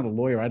that. I'm not a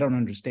lawyer. I don't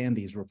understand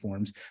these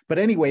reforms. But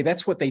anyway,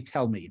 that's what they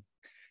tell me.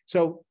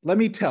 So let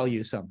me tell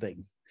you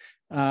something.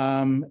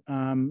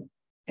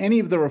 Any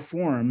of the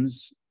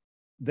reforms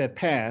that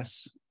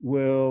pass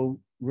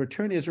will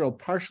return Israel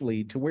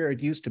partially to where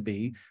it used to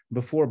be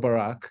before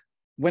Barak,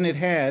 when it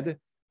had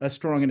a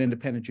strong and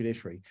independent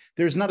judiciary.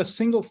 There's not a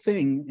single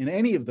thing in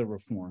any of the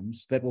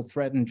reforms that will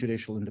threaten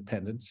judicial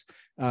independence.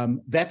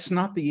 That's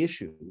not the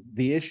issue.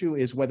 The issue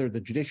is whether the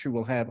judiciary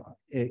will have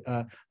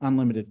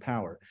unlimited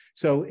power.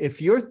 So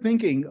if you're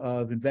thinking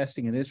of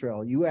investing in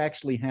Israel, you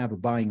actually have a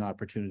buying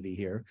opportunity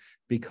here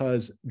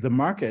because the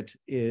market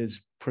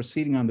is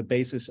proceeding on the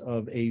basis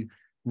of a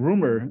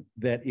rumor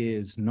that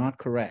is not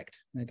correct.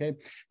 Okay,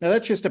 now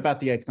that's just about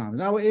the economics.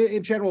 Now,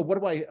 in general, what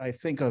do I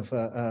think of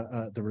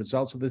the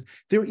results of this?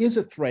 There is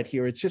a threat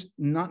here. It's just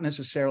not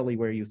necessarily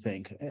where you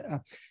think.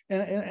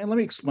 And let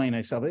me explain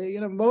myself.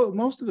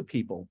 Most of the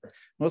people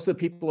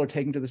are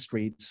taken to the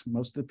streets.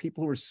 Most of the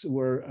people who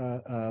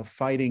were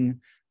fighting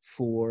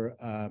for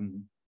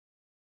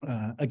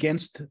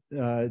against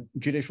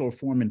judicial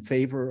reform in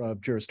favor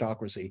of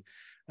juristocracy.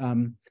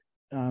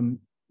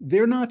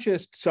 They're not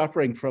just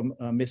suffering from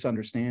a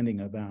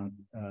misunderstanding about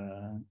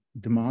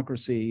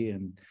democracy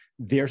and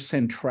their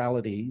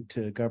centrality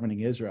to governing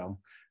Israel.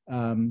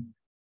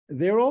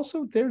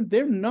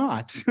 They're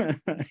not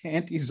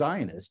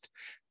anti-Zionist.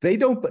 They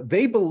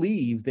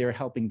believe they're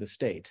helping the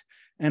state.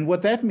 And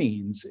what that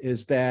means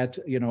is that,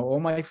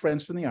 all my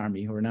friends from the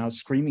army who are now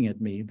screaming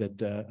at me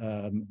that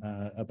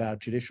about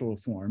judicial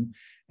reform,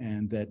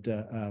 and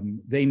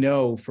that they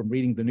know from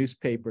reading the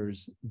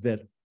newspapers that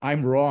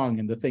I'm wrong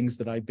in the things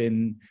that I've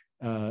been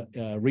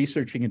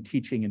researching and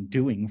teaching and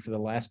doing for the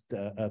last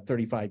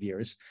 35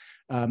 years.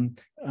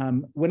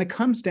 When it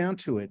comes down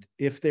to it,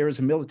 if there is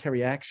a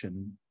military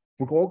action,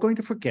 we're all going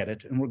to forget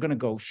it and we're going to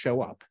go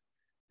show up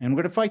and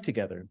we're going to fight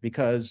together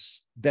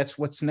because that's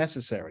what's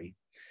necessary.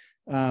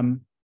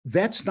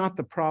 That's not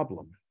the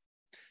problem.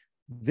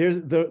 There's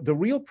the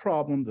real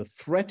problem, the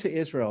threat to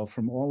Israel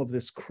from all of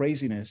this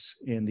craziness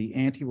in the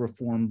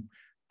anti-reform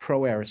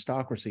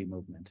pro-aristocracy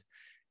movement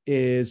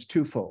is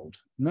twofold.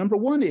 Number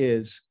one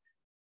is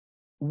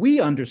we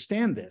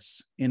understand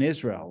this in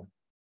Israel.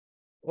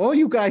 All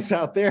you guys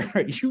out there,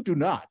 you do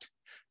not,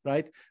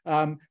 right?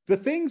 The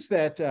things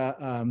that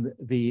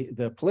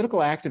the political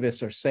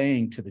activists are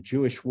saying to the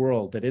Jewish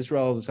world, that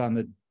Israel is on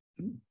the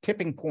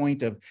tipping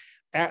point of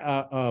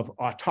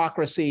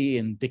autocracy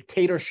and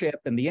dictatorship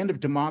and the end of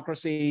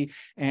democracy,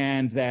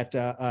 and that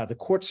the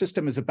court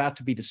system is about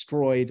to be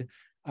destroyed.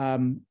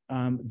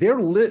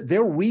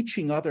 they're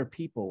reaching other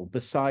people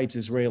besides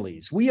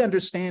Israelis. We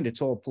understand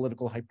it's all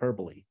political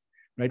hyperbole,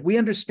 right? We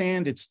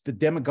understand it's the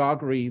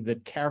demagoguery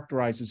that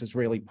characterizes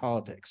Israeli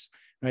politics,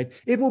 right?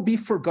 It will be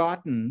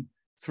forgotten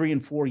 3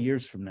 and 4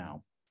 years from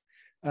now,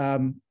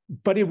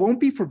 but it won't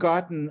be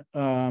forgotten,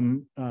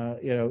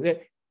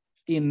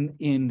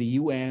 in the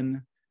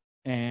UN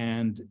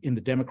and in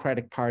the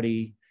Democratic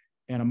Party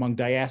and among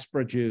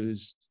diaspora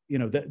Jews.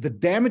 The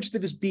damage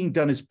that is being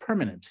done is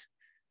permanent,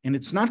 and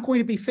it's not going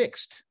to be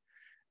fixed.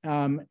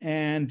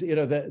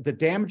 The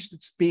damage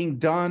that's being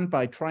done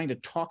by trying to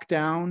talk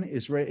down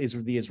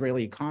the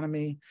Israeli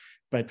economy,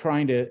 by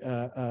trying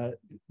to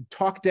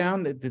talk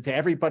down to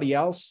everybody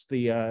else,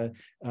 the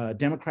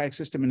democratic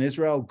system in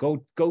Israel,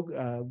 go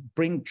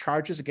bring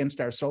charges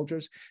against our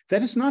soldiers.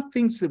 That is not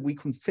things that we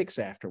can fix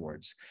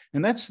afterwards.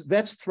 And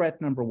that's threat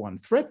number one.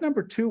 Threat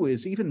number two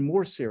is even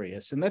more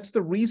serious, and that's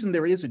the reason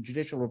there is a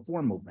judicial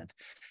reform movement.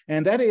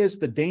 And that is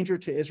the danger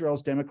to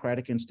Israel's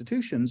democratic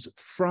institutions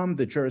from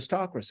the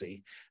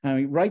juristocracy. I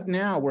mean, right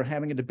now we're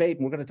having a debate,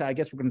 and I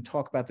guess we're going to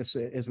talk about this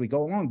as we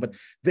go along, but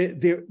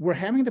we're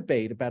having a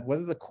debate about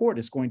whether the court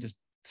is going to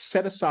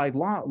set aside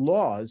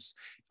laws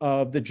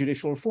of the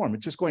judicial reform.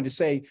 It's just going to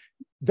say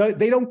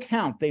they don't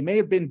count. They may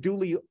have been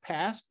duly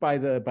passed by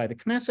the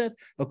Knesset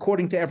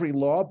according to every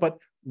law, but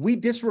we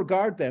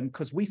disregard them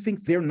because we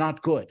think they're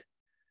not good.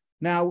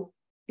 Now,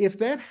 if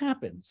that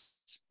happens,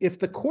 if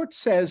the court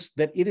says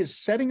that it is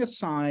setting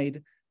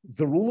aside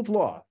the rule of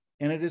law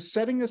and it is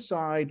setting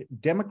aside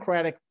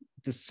democratic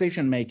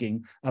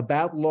decision-making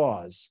about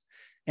laws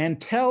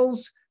and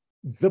tells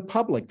the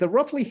public, the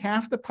roughly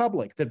half the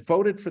public that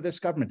voted for this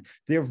government,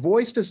 their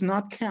voice does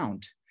not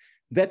count,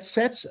 that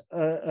sets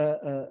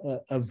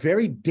a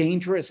very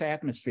dangerous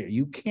atmosphere.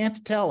 You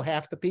can't tell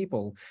half the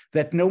people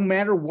that no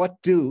matter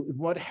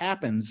what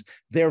happens,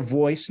 their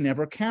voice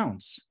never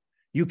counts.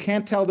 You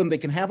can't tell them they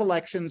can have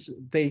elections.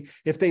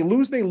 If they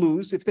lose, they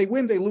lose. If they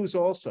win, they lose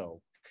also.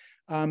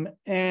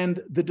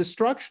 And the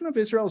destruction of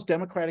Israel's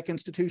democratic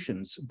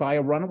institutions by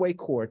a runaway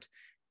court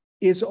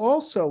is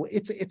also,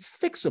 it's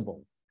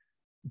fixable.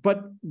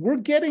 But we're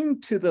getting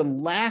to the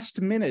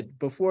last minute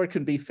before it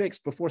can be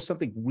fixed, before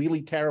something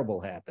really terrible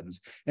happens.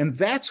 And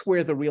that's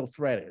where the real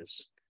threat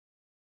is.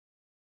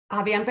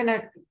 Avi, I'm going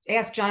to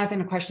ask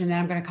Jonathan a question, and then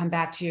I'm going to come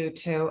back to you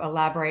to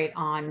elaborate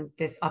on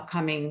this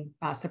upcoming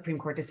Supreme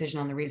Court decision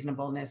on the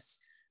reasonableness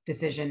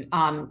decision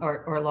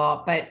or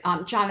law. But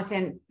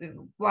Jonathan,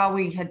 while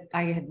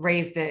I had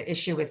raised the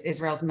issue with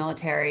Israel's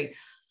military,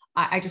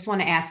 I just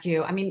want to ask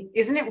you, I mean,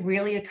 isn't it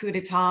really a coup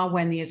d'etat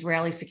when the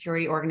Israeli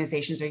security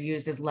organizations are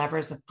used as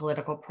levers of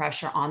political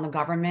pressure on the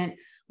government,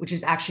 which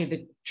is actually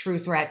the true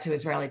threat to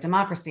Israeli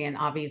democracy? And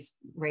Avi's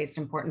raised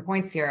important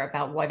points here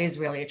about what is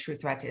really a true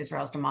threat to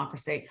Israel's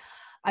democracy.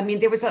 I mean,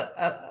 there was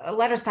a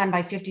letter signed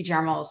by 50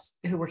 generals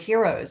who were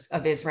heroes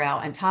of Israel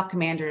and top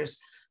commanders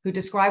who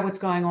describe what's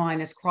going on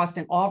as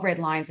crossing all red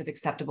lines of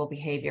acceptable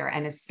behavior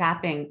and as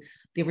sapping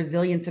the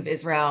resilience of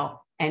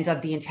Israel and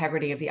of the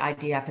integrity of the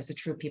IDF as a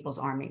true people's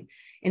army.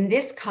 In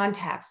this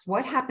context,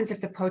 what happens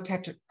if the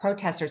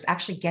protesters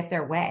actually get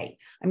their way?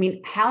 I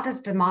mean, how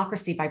does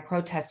democracy by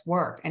protest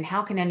work? And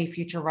how can any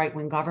future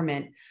right-wing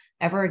government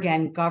ever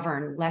again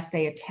govern lest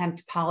they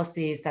attempt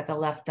policies that the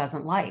left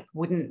doesn't like?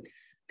 Wouldn't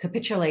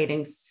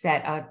capitulating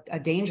set a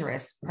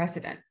dangerous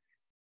precedent?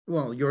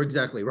 Well, you're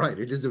exactly right.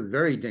 It is a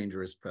very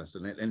dangerous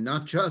precedent, and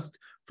not just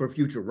for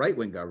future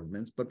right-wing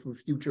governments, but for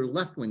future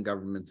left-wing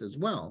governments as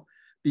well,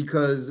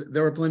 because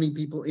there are plenty of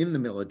people in the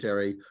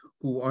military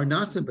who are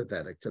not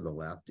sympathetic to the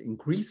left.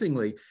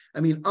 Increasingly, I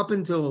mean, up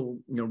until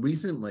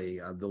recently,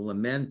 the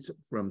lament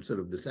from sort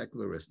of the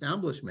secular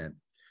establishment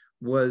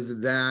was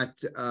that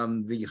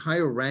the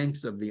higher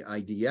ranks of the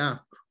IDF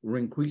were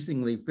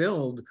increasingly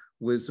filled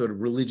with sort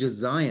of religious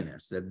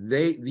Zionists, that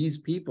these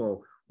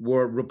people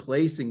were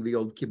replacing the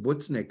old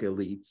kibbutznik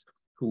elites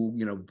who,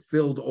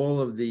 filled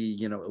all of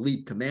the,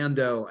 elite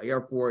commando,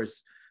 Air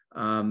Force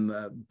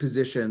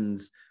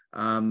positions,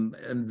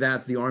 and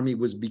that the army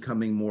was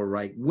becoming more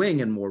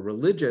right-wing and more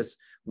religious,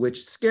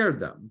 which scared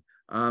them.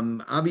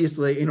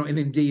 Obviously, and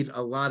indeed,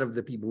 a lot of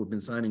the people who've been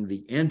signing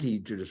the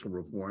anti-judicial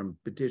reform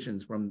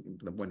petitions from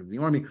the point of the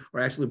army are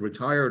actually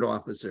retired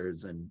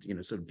officers and,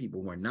 sort of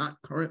people who are not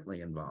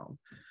currently involved.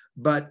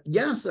 But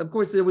yes, of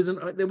course, there was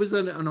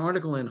an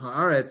article in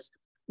Haaretz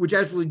which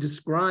actually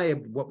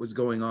described what was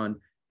going on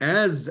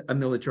as a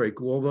military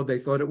coup, although they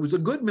thought it was a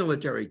good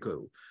military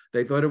coup.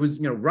 They thought it was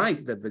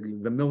right that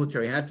the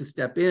military had to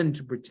step in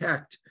to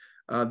protect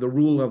the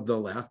rule of the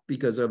left,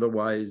 because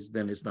otherwise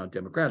then it's not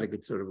democratic.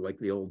 It's sort of like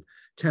the old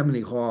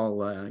Tammany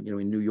Hall,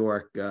 in New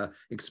York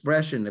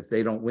expression, if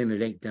they don't win,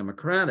 it ain't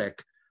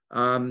democratic.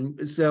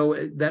 So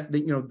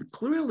that,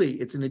 clearly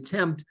it's an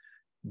attempt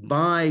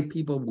by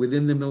people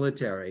within the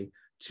military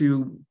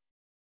to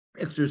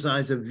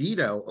exercise a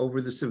veto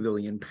over the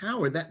civilian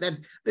power that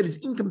is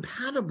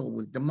incompatible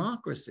with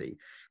democracy.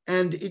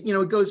 And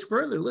it goes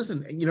further.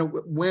 Listen,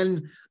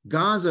 when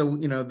Gaza,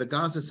 the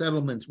Gaza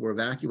settlements were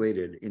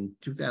evacuated in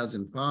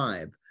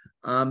 2005,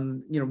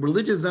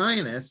 Religious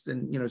Zionists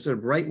and, sort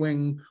of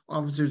right-wing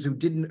officers who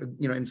didn't,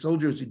 and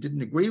soldiers who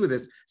didn't agree with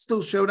this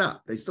still showed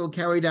up. They still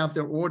carried out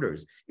their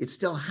orders. It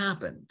still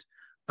happened.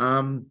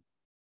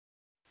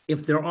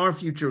 If there are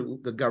future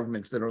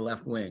governments that are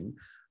left-wing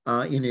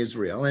in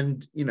Israel,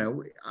 and,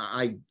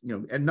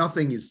 and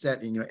nothing is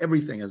set,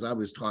 everything, as I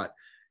was taught,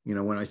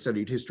 when I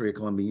studied history at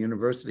Columbia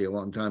University a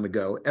long time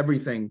ago,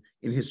 everything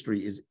in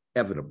history is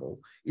inevitable.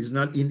 It's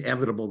not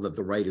inevitable that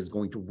the right is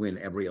going to win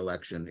every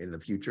election in the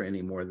future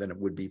any more than it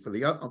would be for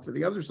the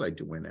other side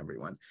to win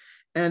everyone.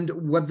 And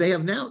what they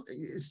have now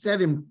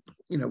set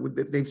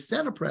they've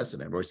set a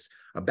precedent, or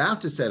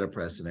about to set a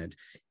precedent,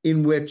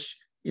 in which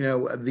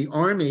the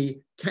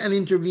army can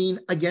intervene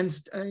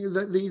against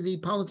the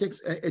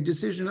politics, a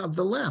decision of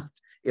the left,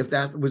 if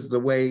that was the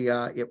way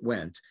it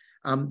went.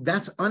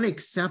 That's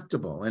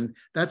unacceptable, and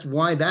that's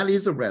why that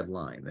is a red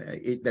line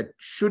that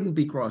shouldn't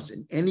be crossed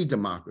in any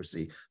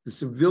democracy. The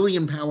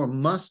civilian power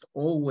must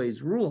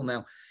always rule.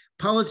 Now,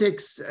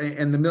 politics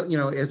and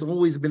has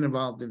always been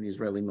involved in the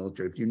Israeli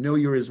military. If you know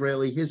your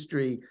Israeli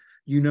history,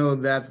 you know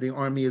that the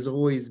army has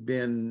always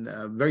been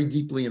very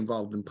deeply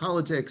involved in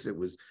politics. It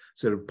was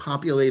sort of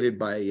populated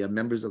by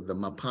members of the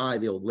Mapai,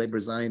 the old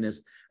labor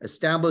Zionist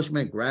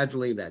establishment.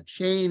 Gradually that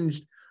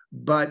changed,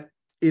 but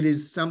it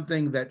is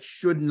something that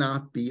should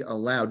not be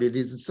allowed. It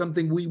is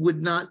something we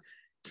would not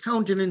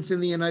countenance in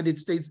the United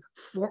States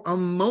for a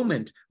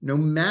moment, no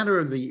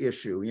matter the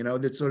issue.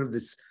 That sort of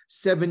this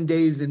 7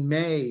 days in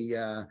May,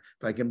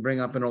 if I can bring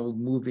up an old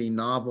movie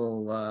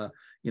novel,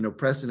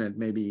 precedent,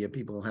 maybe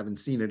people haven't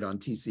seen it on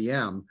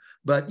TCM,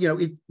 but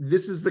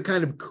this is the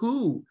kind of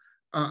coup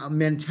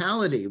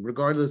mentality,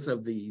 regardless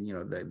of the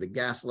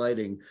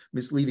gaslighting,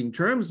 misleading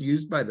terms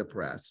used by the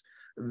press,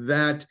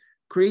 that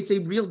creates a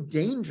real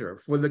danger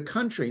for the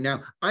country.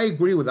 Now, I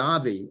agree with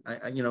Avi.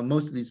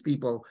 Most of these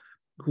people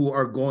who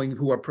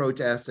are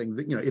protesting,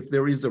 if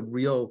there is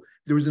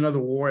another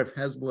war, if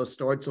Hezbollah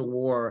starts a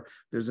war,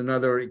 there's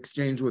another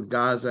exchange with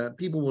Gaza,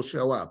 people will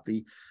show up.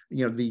 The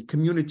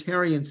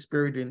communitarian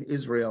spirit in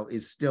Israel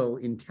is still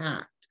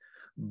intact.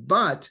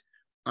 But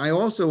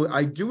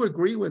I do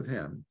agree with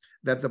him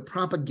that the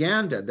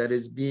propaganda that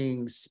is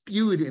being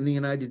spewed in the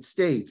United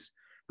States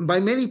by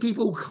many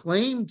people who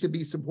claim to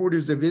be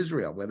supporters of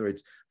Israel, whether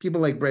it's people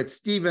like Bret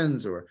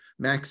Stephens or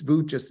Max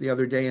Boot just the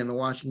other day in the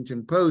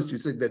Washington Post, who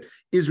said that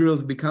Israel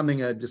is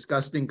becoming a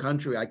disgusting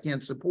country, I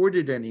can't support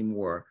it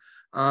anymore.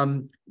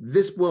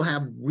 This will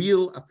have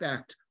real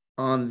effect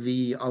on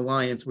the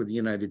alliance with the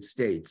United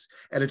States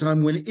at a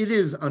time when it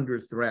is under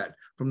threat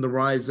from the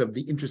rise of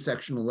the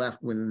intersectional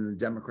left within the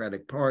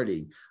Democratic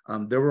Party.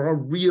 There are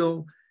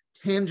real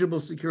tangible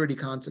security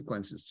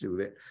consequences to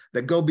it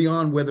that go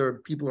beyond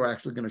whether people are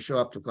actually going to show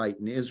up to fight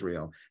in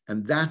Israel.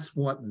 And that's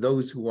what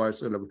those who are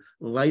sort of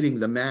lighting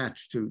the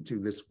match to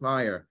this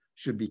fire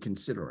should be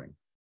considering.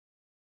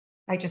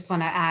 I just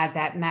want to add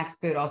that Max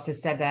Boot also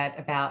said that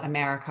about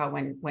America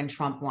when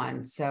Trump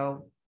won.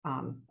 So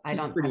I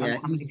don't know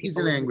how many he's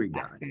people an angry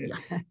guy.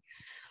 Yeah.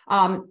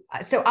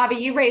 So Avi,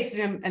 you raised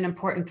an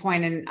important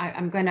point, and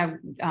I'm going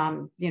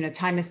to,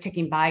 time is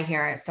ticking by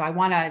here. So I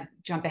want to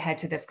jump ahead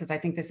to this because I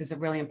think this is a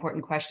really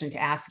important question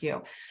to ask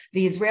you.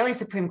 The Israeli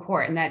Supreme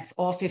Court, and that's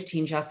all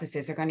 15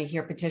 justices, are going to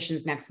hear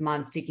petitions next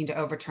month seeking to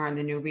overturn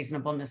the new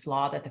reasonableness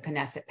law that the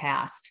Knesset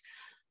passed.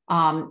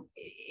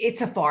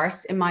 It's a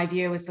farce, in my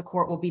view, as the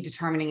court will be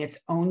determining its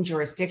own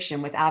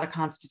jurisdiction without a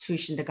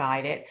constitution to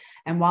guide it.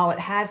 And while it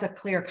has a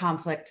clear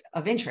conflict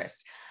of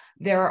interest,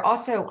 there are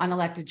also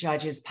unelected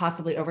judges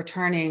possibly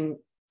overturning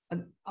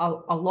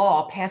a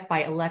law passed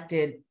by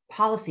elected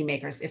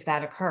policymakers if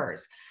that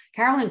occurs.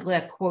 Carolyn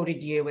Glick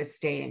quoted you as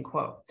stating,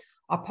 quote,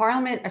 "Our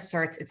parliament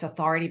asserts its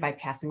authority by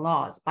passing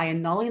laws. By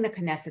annulling the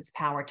Knesset's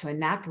power to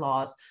enact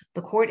laws,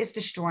 the court is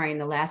destroying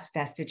the last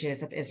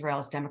vestiges of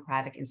Israel's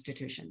democratic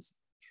institutions."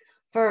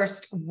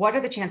 First, what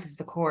are the chances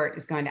the court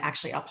is going to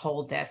actually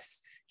uphold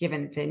this,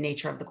 given the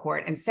nature of the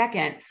court? And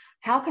second,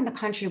 how can the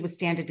country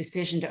withstand a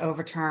decision to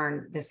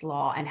overturn this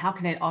law? And how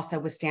can it also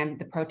withstand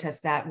the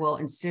protests that will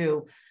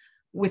ensue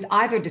with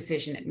either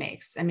decision it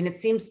makes? I mean, it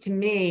seems to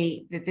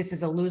me that this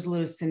is a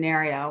lose-lose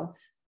scenario,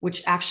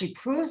 which actually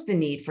proves the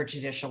need for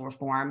judicial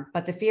reform.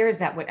 But the fear is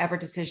that whatever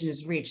decision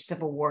is reached,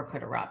 civil war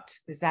could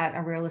erupt. Is that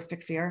a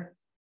realistic fear?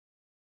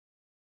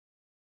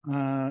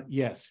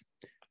 Yes.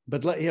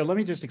 But let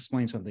me just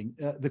explain something.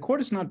 The court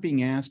is not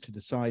being asked to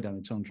decide on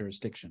its own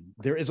jurisdiction.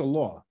 There is a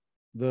law.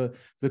 The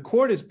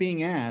court is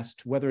being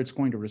asked whether it's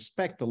going to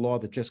respect the law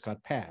that just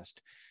got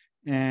passed.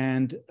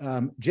 And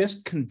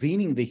just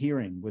convening the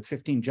hearing with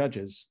 15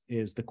 judges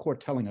is the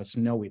court telling us,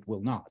 no, it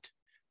will not.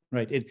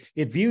 Right?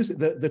 It views,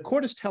 the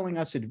court is telling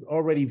us it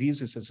already views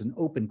this as an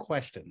open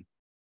question.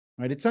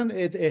 Right?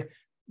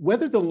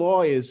 Whether the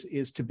law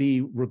is to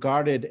be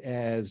regarded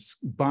as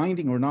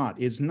binding or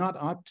not is not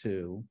up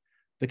to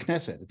the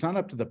Knesset. It's not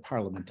up to the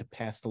parliament to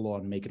pass the law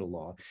and make it a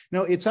law.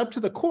 No, it's up to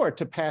the court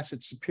to pass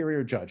its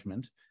superior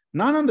judgment,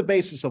 not on the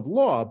basis of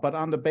law, but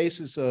on the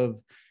basis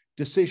of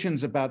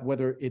decisions about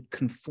whether it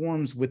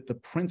conforms with the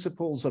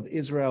principles of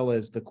Israel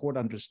as the court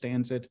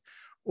understands it,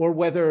 or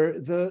whether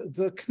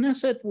the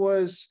Knesset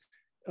was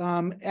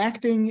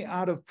acting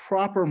out of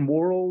proper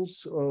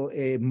morals or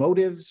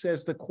motives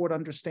as the court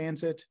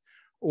understands it,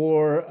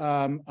 or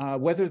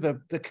whether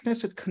the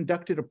Knesset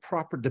conducted a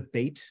proper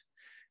debate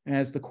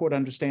as the court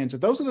understands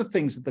it. Those are the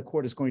things that the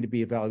court is going to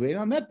be evaluating.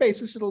 On that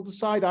basis, it'll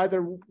decide either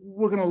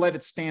we're going to let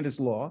it stand as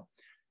law,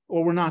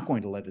 or we're not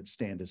going to let it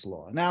stand as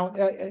law. Now,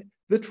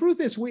 the truth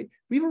is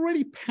we've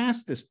already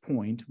passed this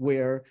point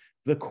where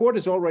the court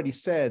has already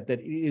said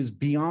that it is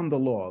beyond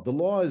the law. The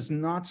law is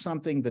not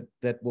something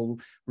that will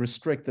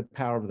restrict the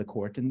power of the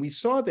court. And we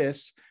saw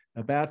this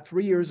about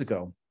 3 years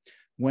ago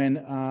when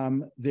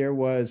there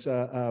was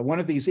one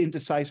of these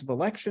indecisive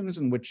elections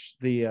in which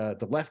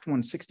the left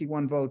won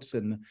 61 votes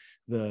and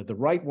the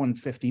right won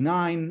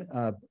 59.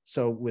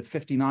 So with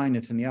 59,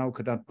 Netanyahu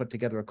could not put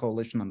together a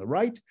coalition on the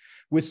right.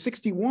 With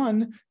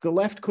 61, the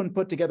left couldn't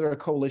put together a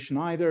coalition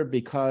either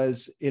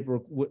because it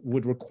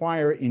would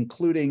require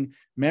including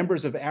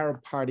members of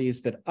Arab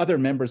parties that other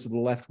members of the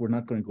left were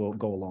not going to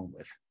go along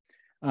with.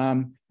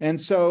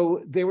 And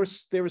so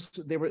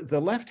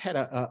the left had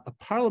a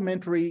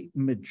parliamentary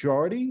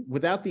majority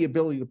without the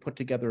ability to put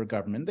together a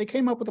government. They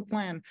came up with a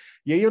plan.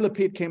 Yair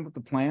Lapid came up with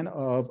a plan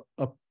of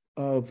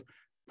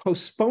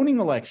postponing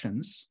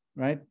elections,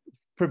 right?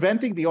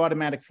 Preventing the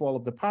automatic fall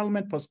of the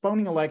parliament,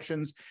 postponing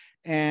elections,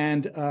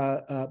 and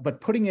but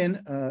putting in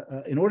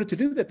order to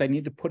do that, they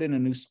need to put in a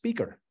new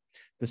speaker.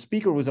 The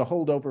speaker was a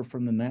holdover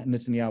from the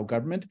Netanyahu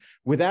government.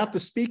 Without the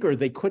speaker,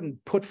 they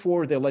couldn't put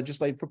forward their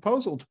legislative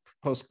proposal to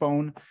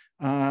postpone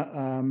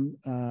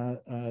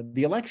the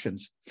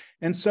elections.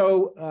 And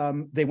so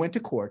they went to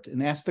court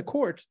and asked the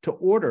court to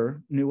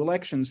order new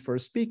elections for a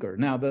speaker.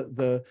 Now,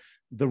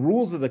 the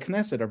rules of the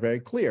Knesset are very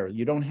clear.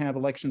 You don't have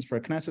elections for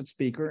a Knesset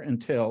speaker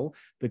until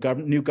the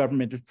new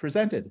government is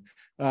presented.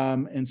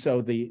 And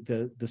so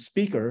the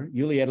speaker,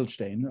 Yuli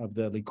Edelstein of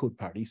the Likud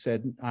party,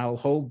 said, I'll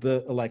hold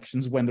the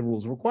elections when the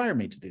rules require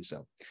me to do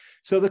so.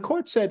 So the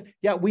court said,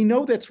 yeah, we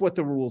know that's what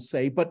the rules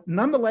say, but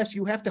nonetheless,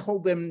 you have to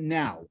hold them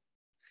now.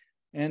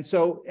 And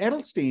so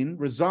Edelstein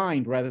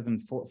resigned rather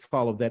than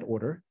follow that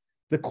order.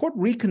 The court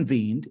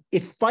reconvened,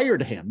 it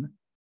fired him,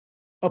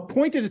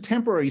 appointed a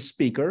temporary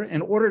speaker,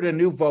 and ordered a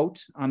new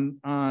vote on,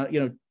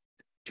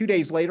 2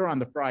 days later on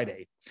the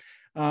Friday,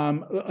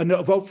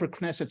 a vote for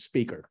Knesset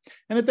speaker.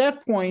 And at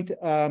that point,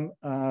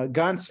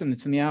 Gantz and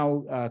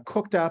Netanyahu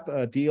cooked up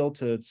a deal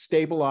to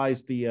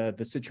stabilize the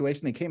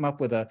situation. They came up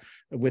with a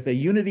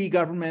unity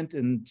government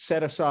and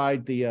set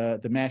aside the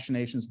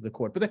machinations of the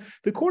court. But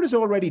the court has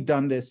already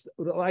done this.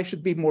 I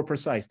should be more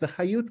precise. The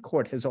Chayut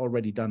court has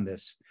already done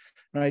this,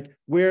 right?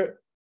 Where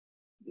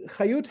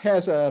Chayut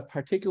has a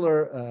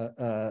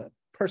particular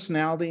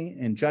personality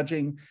in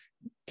judging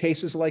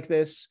cases like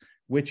this,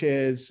 which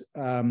is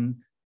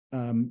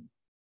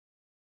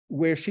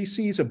where she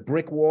sees a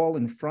brick wall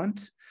in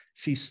front,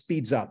 she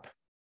speeds up.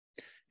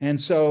 And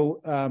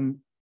so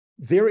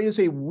there is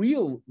a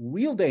real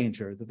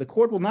danger that the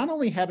court will, not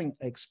only having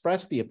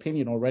expressed the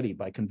opinion already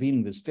by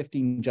convening this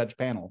 15-judge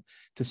panel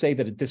to say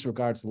that it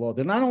disregards the law,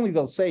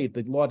 they'll say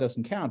the law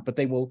doesn't count, but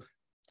they will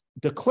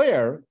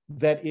declare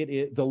that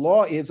the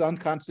law is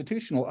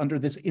unconstitutional under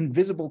this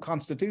invisible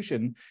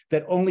constitution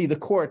that only the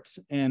court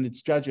and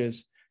its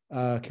judges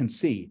can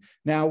see.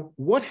 Now,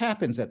 what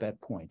happens at that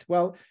point?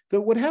 Well,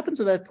 what happens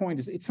at that point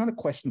is it's not a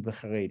question of the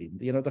Haredim.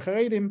 The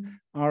Haredim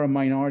are a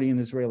minority in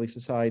Israeli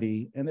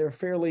society, and they're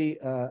fairly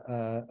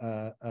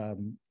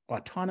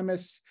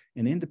autonomous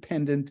and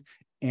independent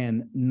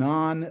and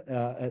minority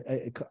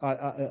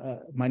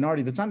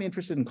that's not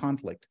interested in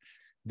conflict.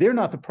 They're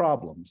not the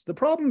problems. The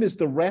problem is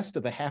the rest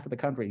of the half of the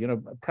country,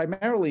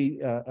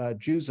 primarily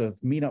Jews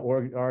of MENA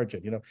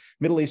origin,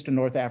 Middle Eastern,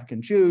 North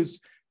African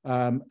Jews,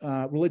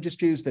 religious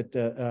Jews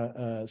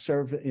that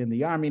serve in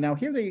the army. Now,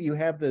 here you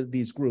have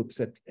these groups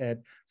that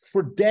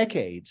for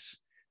decades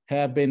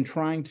have been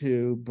trying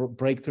to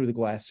break through the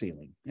glass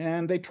ceiling,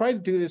 and they try to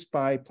do this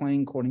by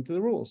playing according to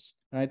the rules.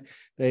 Right?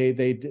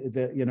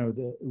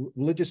 The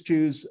religious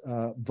Jews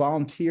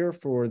volunteer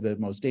for the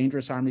most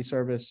dangerous army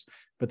service,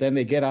 but then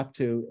they get up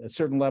to a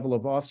certain level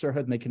of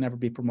officerhood and they can never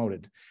be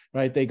promoted.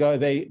 Right? They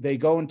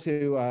go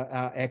into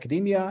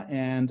academia,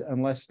 and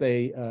unless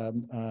they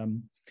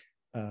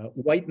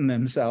whiten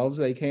themselves,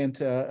 they can't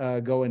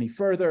go any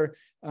further.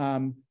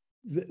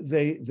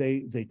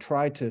 They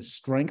try to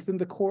strengthen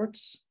the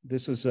courts.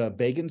 This was a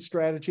Begin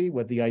strategy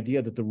with the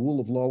idea that the rule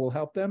of law will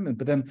help them.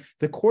 But then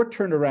the court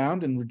turned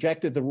around and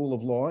rejected the rule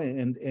of law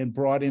and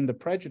brought in the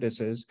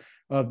prejudices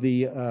of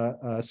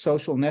the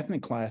social and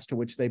ethnic class to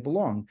which they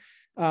belong.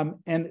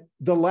 And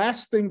the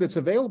last thing that's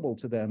available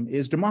to them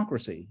is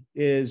democracy,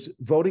 is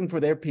voting for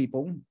their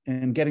people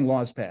and getting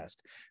laws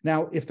passed.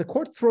 Now, if the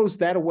court throws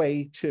that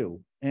away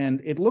too,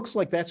 and it looks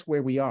like that's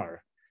where we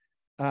are,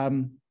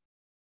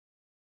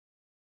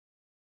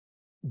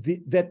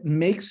 that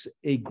makes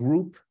a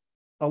group,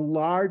 a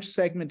large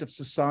segment of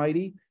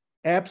society,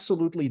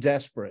 absolutely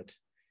desperate.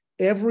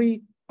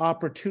 Every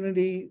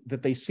opportunity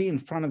that they see in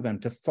front of them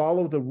to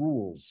follow the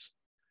rules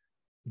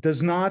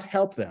does not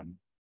help them.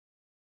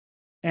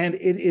 And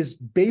it is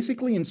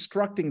basically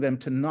instructing them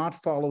to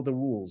not follow the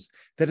rules.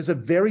 That is a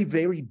very,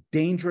 very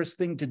dangerous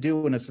thing to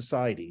do in a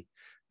society.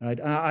 Right?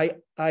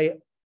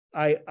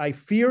 I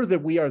fear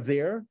that we are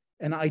there,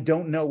 and I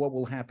don't know what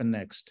will happen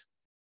next.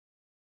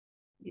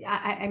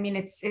 I mean,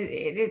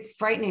 it's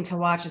frightening to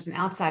watch as an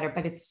outsider,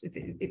 but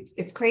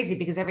it's crazy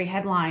because every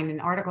headline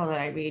and article that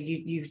I read,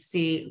 you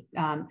see,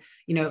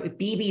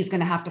 Bibi is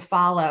going to have to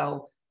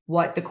follow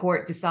what the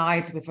court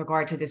decides with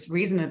regard to this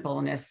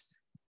reasonableness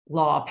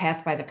law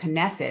passed by the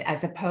Knesset,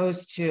 as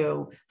opposed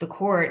to the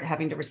court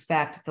having to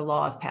respect the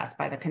laws passed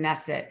by the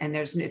Knesset. And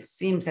it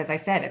seems, as I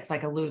said, it's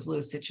like a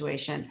lose-lose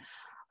situation.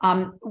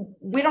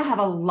 We don't have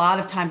a lot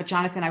of time, but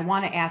Jonathan, I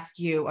want to ask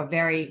you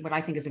what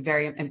I think is a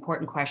very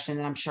important question,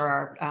 and I'm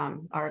sure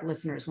our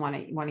listeners want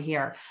to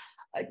hear.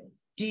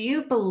 Do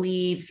you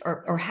believe,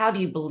 or how do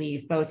you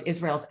believe both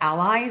Israel's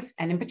allies,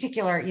 and in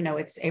particular,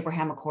 it's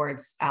Abraham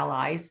Accords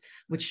allies,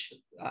 which,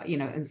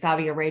 in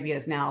Saudi Arabia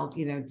is now,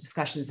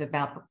 discussions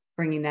about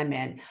bringing them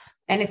in,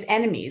 and its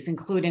enemies,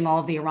 including all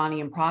of the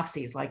Iranian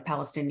proxies like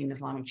Palestinian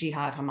Islamic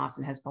Jihad, Hamas,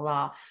 and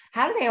Hezbollah,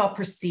 how do they all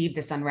perceive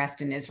this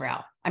unrest in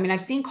Israel? I mean,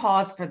 I've seen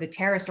calls for the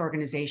terrorist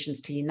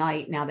organizations to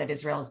unite now that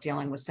Israel is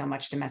dealing with so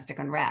much domestic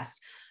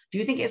unrest. Do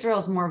you think Israel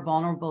is more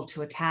vulnerable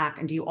to attack?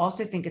 And do you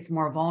also think it's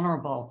more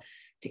vulnerable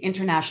to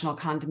international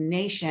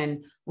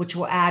condemnation, which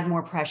will add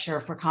more pressure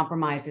for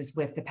compromises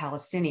with the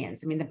Palestinians?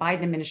 I mean, the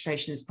Biden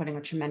administration is putting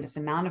a tremendous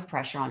amount of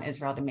pressure on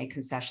Israel to make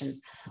concessions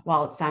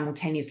while it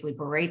simultaneously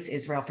berates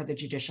Israel for the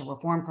judicial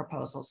reform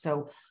proposal.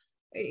 So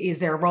is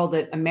there a role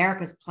that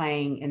America's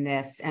playing in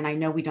this? And I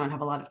know we don't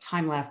have a lot of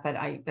time left, but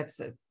that's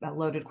a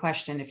loaded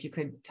question. If you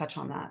could touch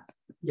on that.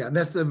 Yeah,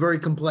 that's a very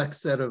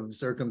complex set of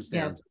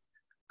circumstances. Yeah.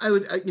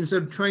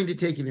 Instead of trying to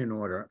take it in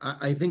order,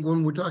 I think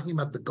when we're talking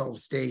about the Gulf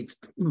states,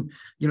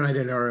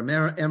 United Arab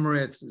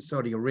Emirates,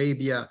 Saudi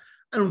Arabia,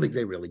 I don't think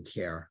they really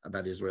care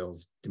about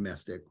Israel's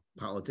domestic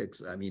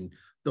politics. I mean,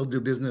 they'll do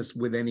business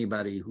with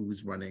anybody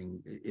who's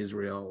running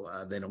Israel.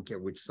 They don't care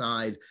which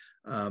side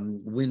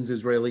wins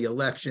Israeli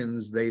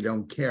elections. They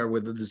don't care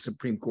whether the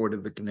Supreme Court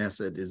of the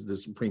Knesset is the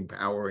supreme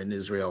power in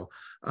Israel.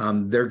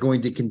 They're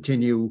going to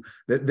continue.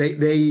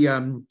 They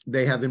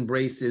have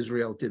embraced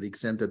Israel to the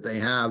extent that they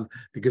have,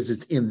 because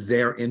it's in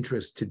their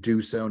interest to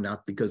do so,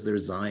 not because they're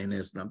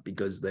Zionists, not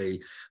because they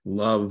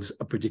love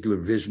a particular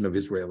vision of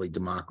Israeli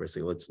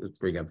democracy. Let's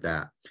bring up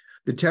that.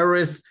 The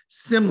terrorists,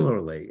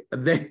 similarly,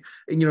 the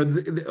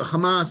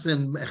Hamas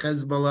and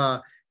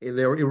Hezbollah,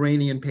 they're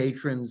Iranian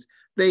patrons.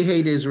 They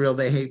hate Israel.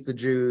 They hate the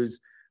Jews.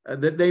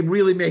 They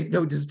really make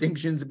no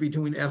distinctions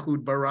between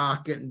Ehud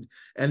Barak and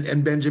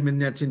Benjamin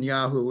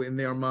Netanyahu in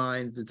their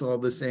minds. It's all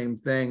the same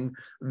thing.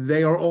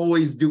 They are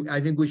always I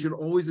think we should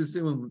always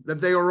assume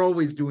that they are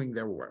always doing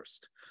their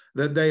worst,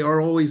 that they are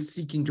always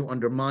seeking to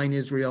undermine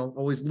Israel,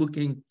 always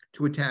looking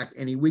to attack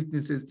any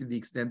weaknesses. To the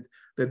extent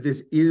that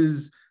this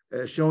is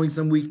showing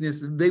some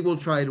weakness, they will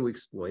try to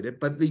exploit it.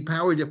 But the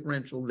power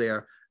differential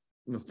there,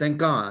 thank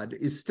God,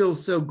 is still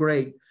so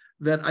great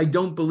that I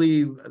don't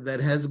believe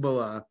that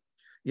Hezbollah,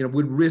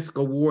 would risk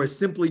a war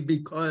simply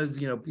because,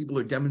 people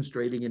are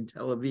demonstrating in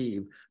Tel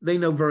Aviv. They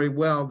know very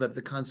well that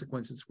the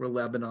consequences for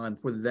Lebanon,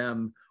 for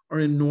them, are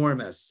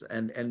enormous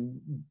and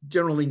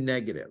generally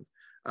negative.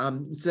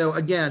 So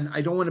again,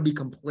 I don't want to be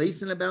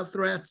complacent about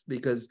threats,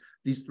 because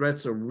these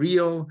threats are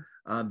real.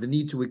 The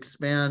need to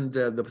expand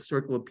the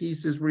circle of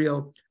peace is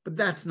real, but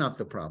that's not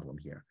the problem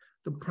here.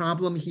 The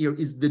problem here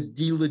is the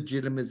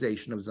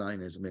delegitimization of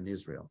Zionism in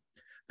Israel.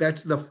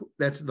 That's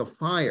the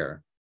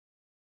fire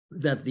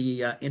that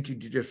the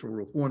anti-judicial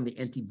reform, the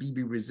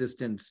anti-Bibi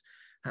resistance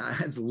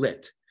has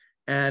lit.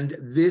 And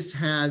this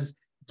has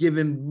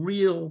given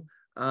real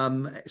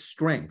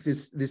strength.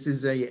 This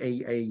is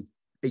a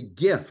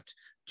gift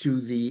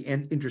to the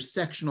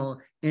intersectional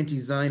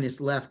anti-Zionist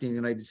left in the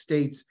United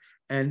States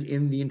and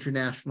in the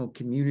international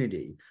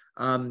community.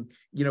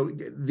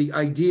 The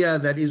idea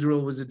that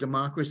Israel was a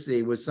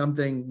democracy was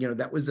something,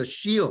 that was a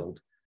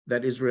shield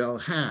that Israel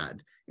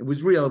had. It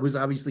was real. It was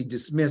obviously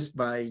dismissed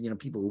by,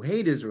 people who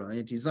hate Israel,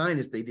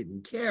 anti-Zionists. They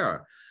didn't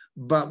care.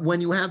 But when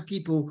you have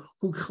people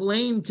who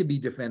claim to be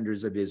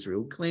defenders of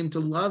Israel, claim to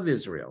love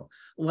Israel,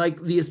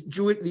 like the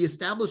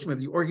establishment,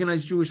 the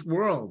organized Jewish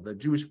world, the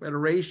Jewish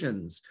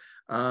federations,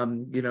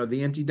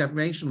 the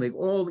Anti-Defamation League,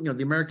 all,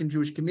 the American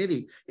Jewish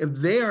Committee, if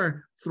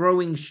they're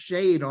throwing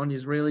shade on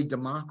Israeli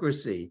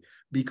democracy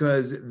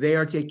because they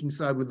are taking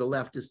side with the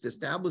leftist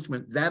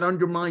establishment, that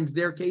undermines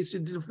their case to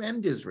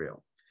defend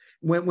Israel.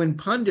 When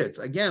pundits,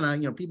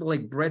 again, people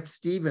like Bret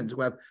Stephens,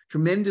 who have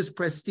tremendous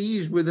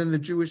prestige within the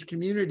Jewish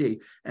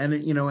community and,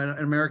 in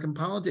American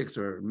politics,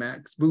 or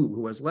Max Boot,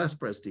 who has less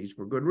prestige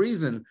for good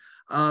reason,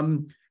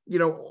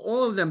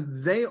 all of them,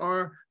 they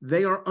are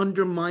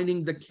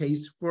undermining the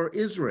case for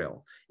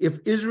Israel. If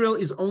Israel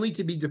is only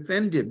to be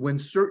defended when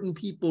certain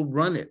people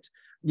run it,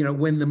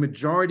 when the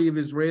majority of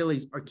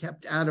Israelis are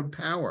kept out of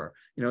power,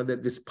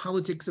 that this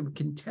politics of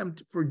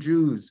contempt for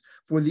Jews,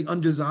 for the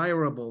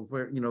undesirable,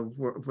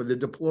 for the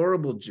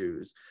deplorable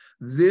Jews,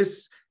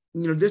 this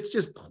this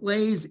just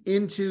plays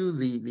into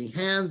the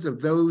hands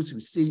of those who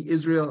see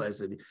Israel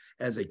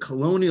as a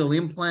colonial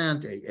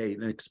implant,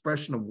 an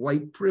expression of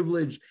white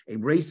privilege, a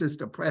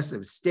racist,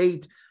 oppressive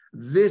state.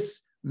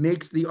 This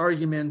makes the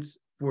arguments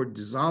for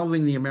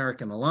dissolving the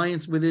American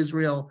alliance with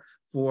Israel,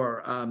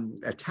 for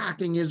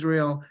attacking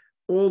Israel,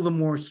 all the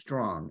more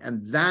strong.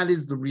 And that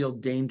is the real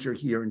danger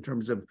here in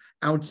terms of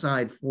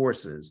outside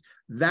forces.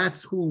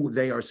 That's who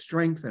they are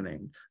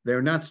strengthening.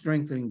 They're not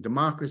strengthening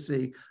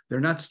democracy. They're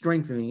not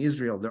strengthening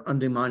Israel. They're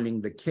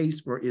undermining the case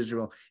for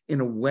Israel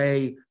in a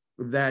way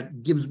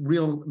that gives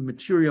real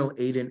material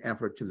aid and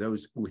effort to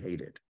those who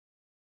hate it.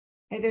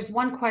 Hey, there's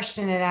one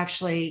question that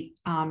actually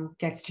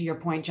gets to your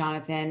point,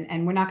 Jonathan,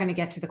 and we're not going to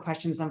get to the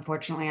questions,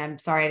 unfortunately. I'm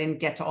sorry I didn't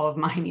get to all of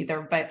mine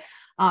either, but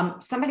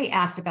somebody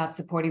asked about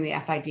supporting the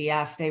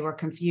FIDF. They were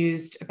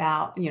confused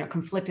about,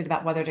 conflicted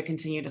about whether to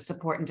continue to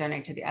support and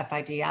donate to the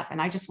FIDF. And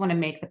I just want to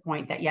make the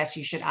point that, yes,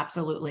 you should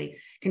absolutely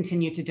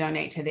continue to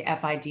donate to the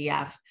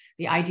FIDF.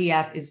 The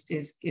IDF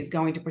is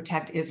going to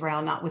protect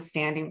Israel,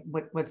 notwithstanding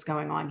what's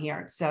going on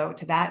here. So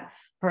to that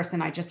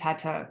person, I just had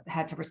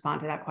to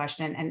respond to that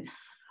question. And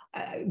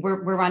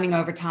we're running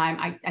over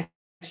time. I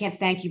can't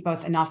thank you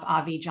both enough,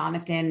 Avi,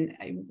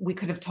 Jonathan. We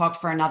could have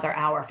talked for another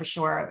hour for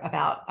sure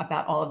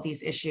about all of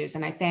these issues.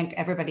 And I thank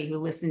everybody who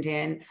listened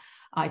in.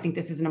 I think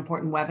this is an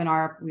important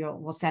webinar.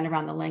 We'll send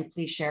around the link.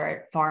 Please share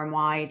it far and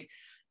wide.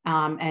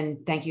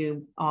 And thank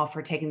you all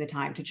for taking the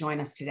time to join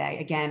us today.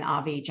 Again,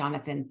 Avi,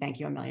 Jonathan, thank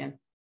you a million.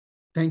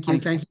 Thank you.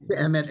 Thank you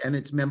to Emmett and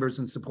its members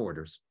and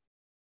supporters.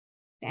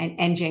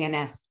 And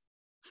JNS.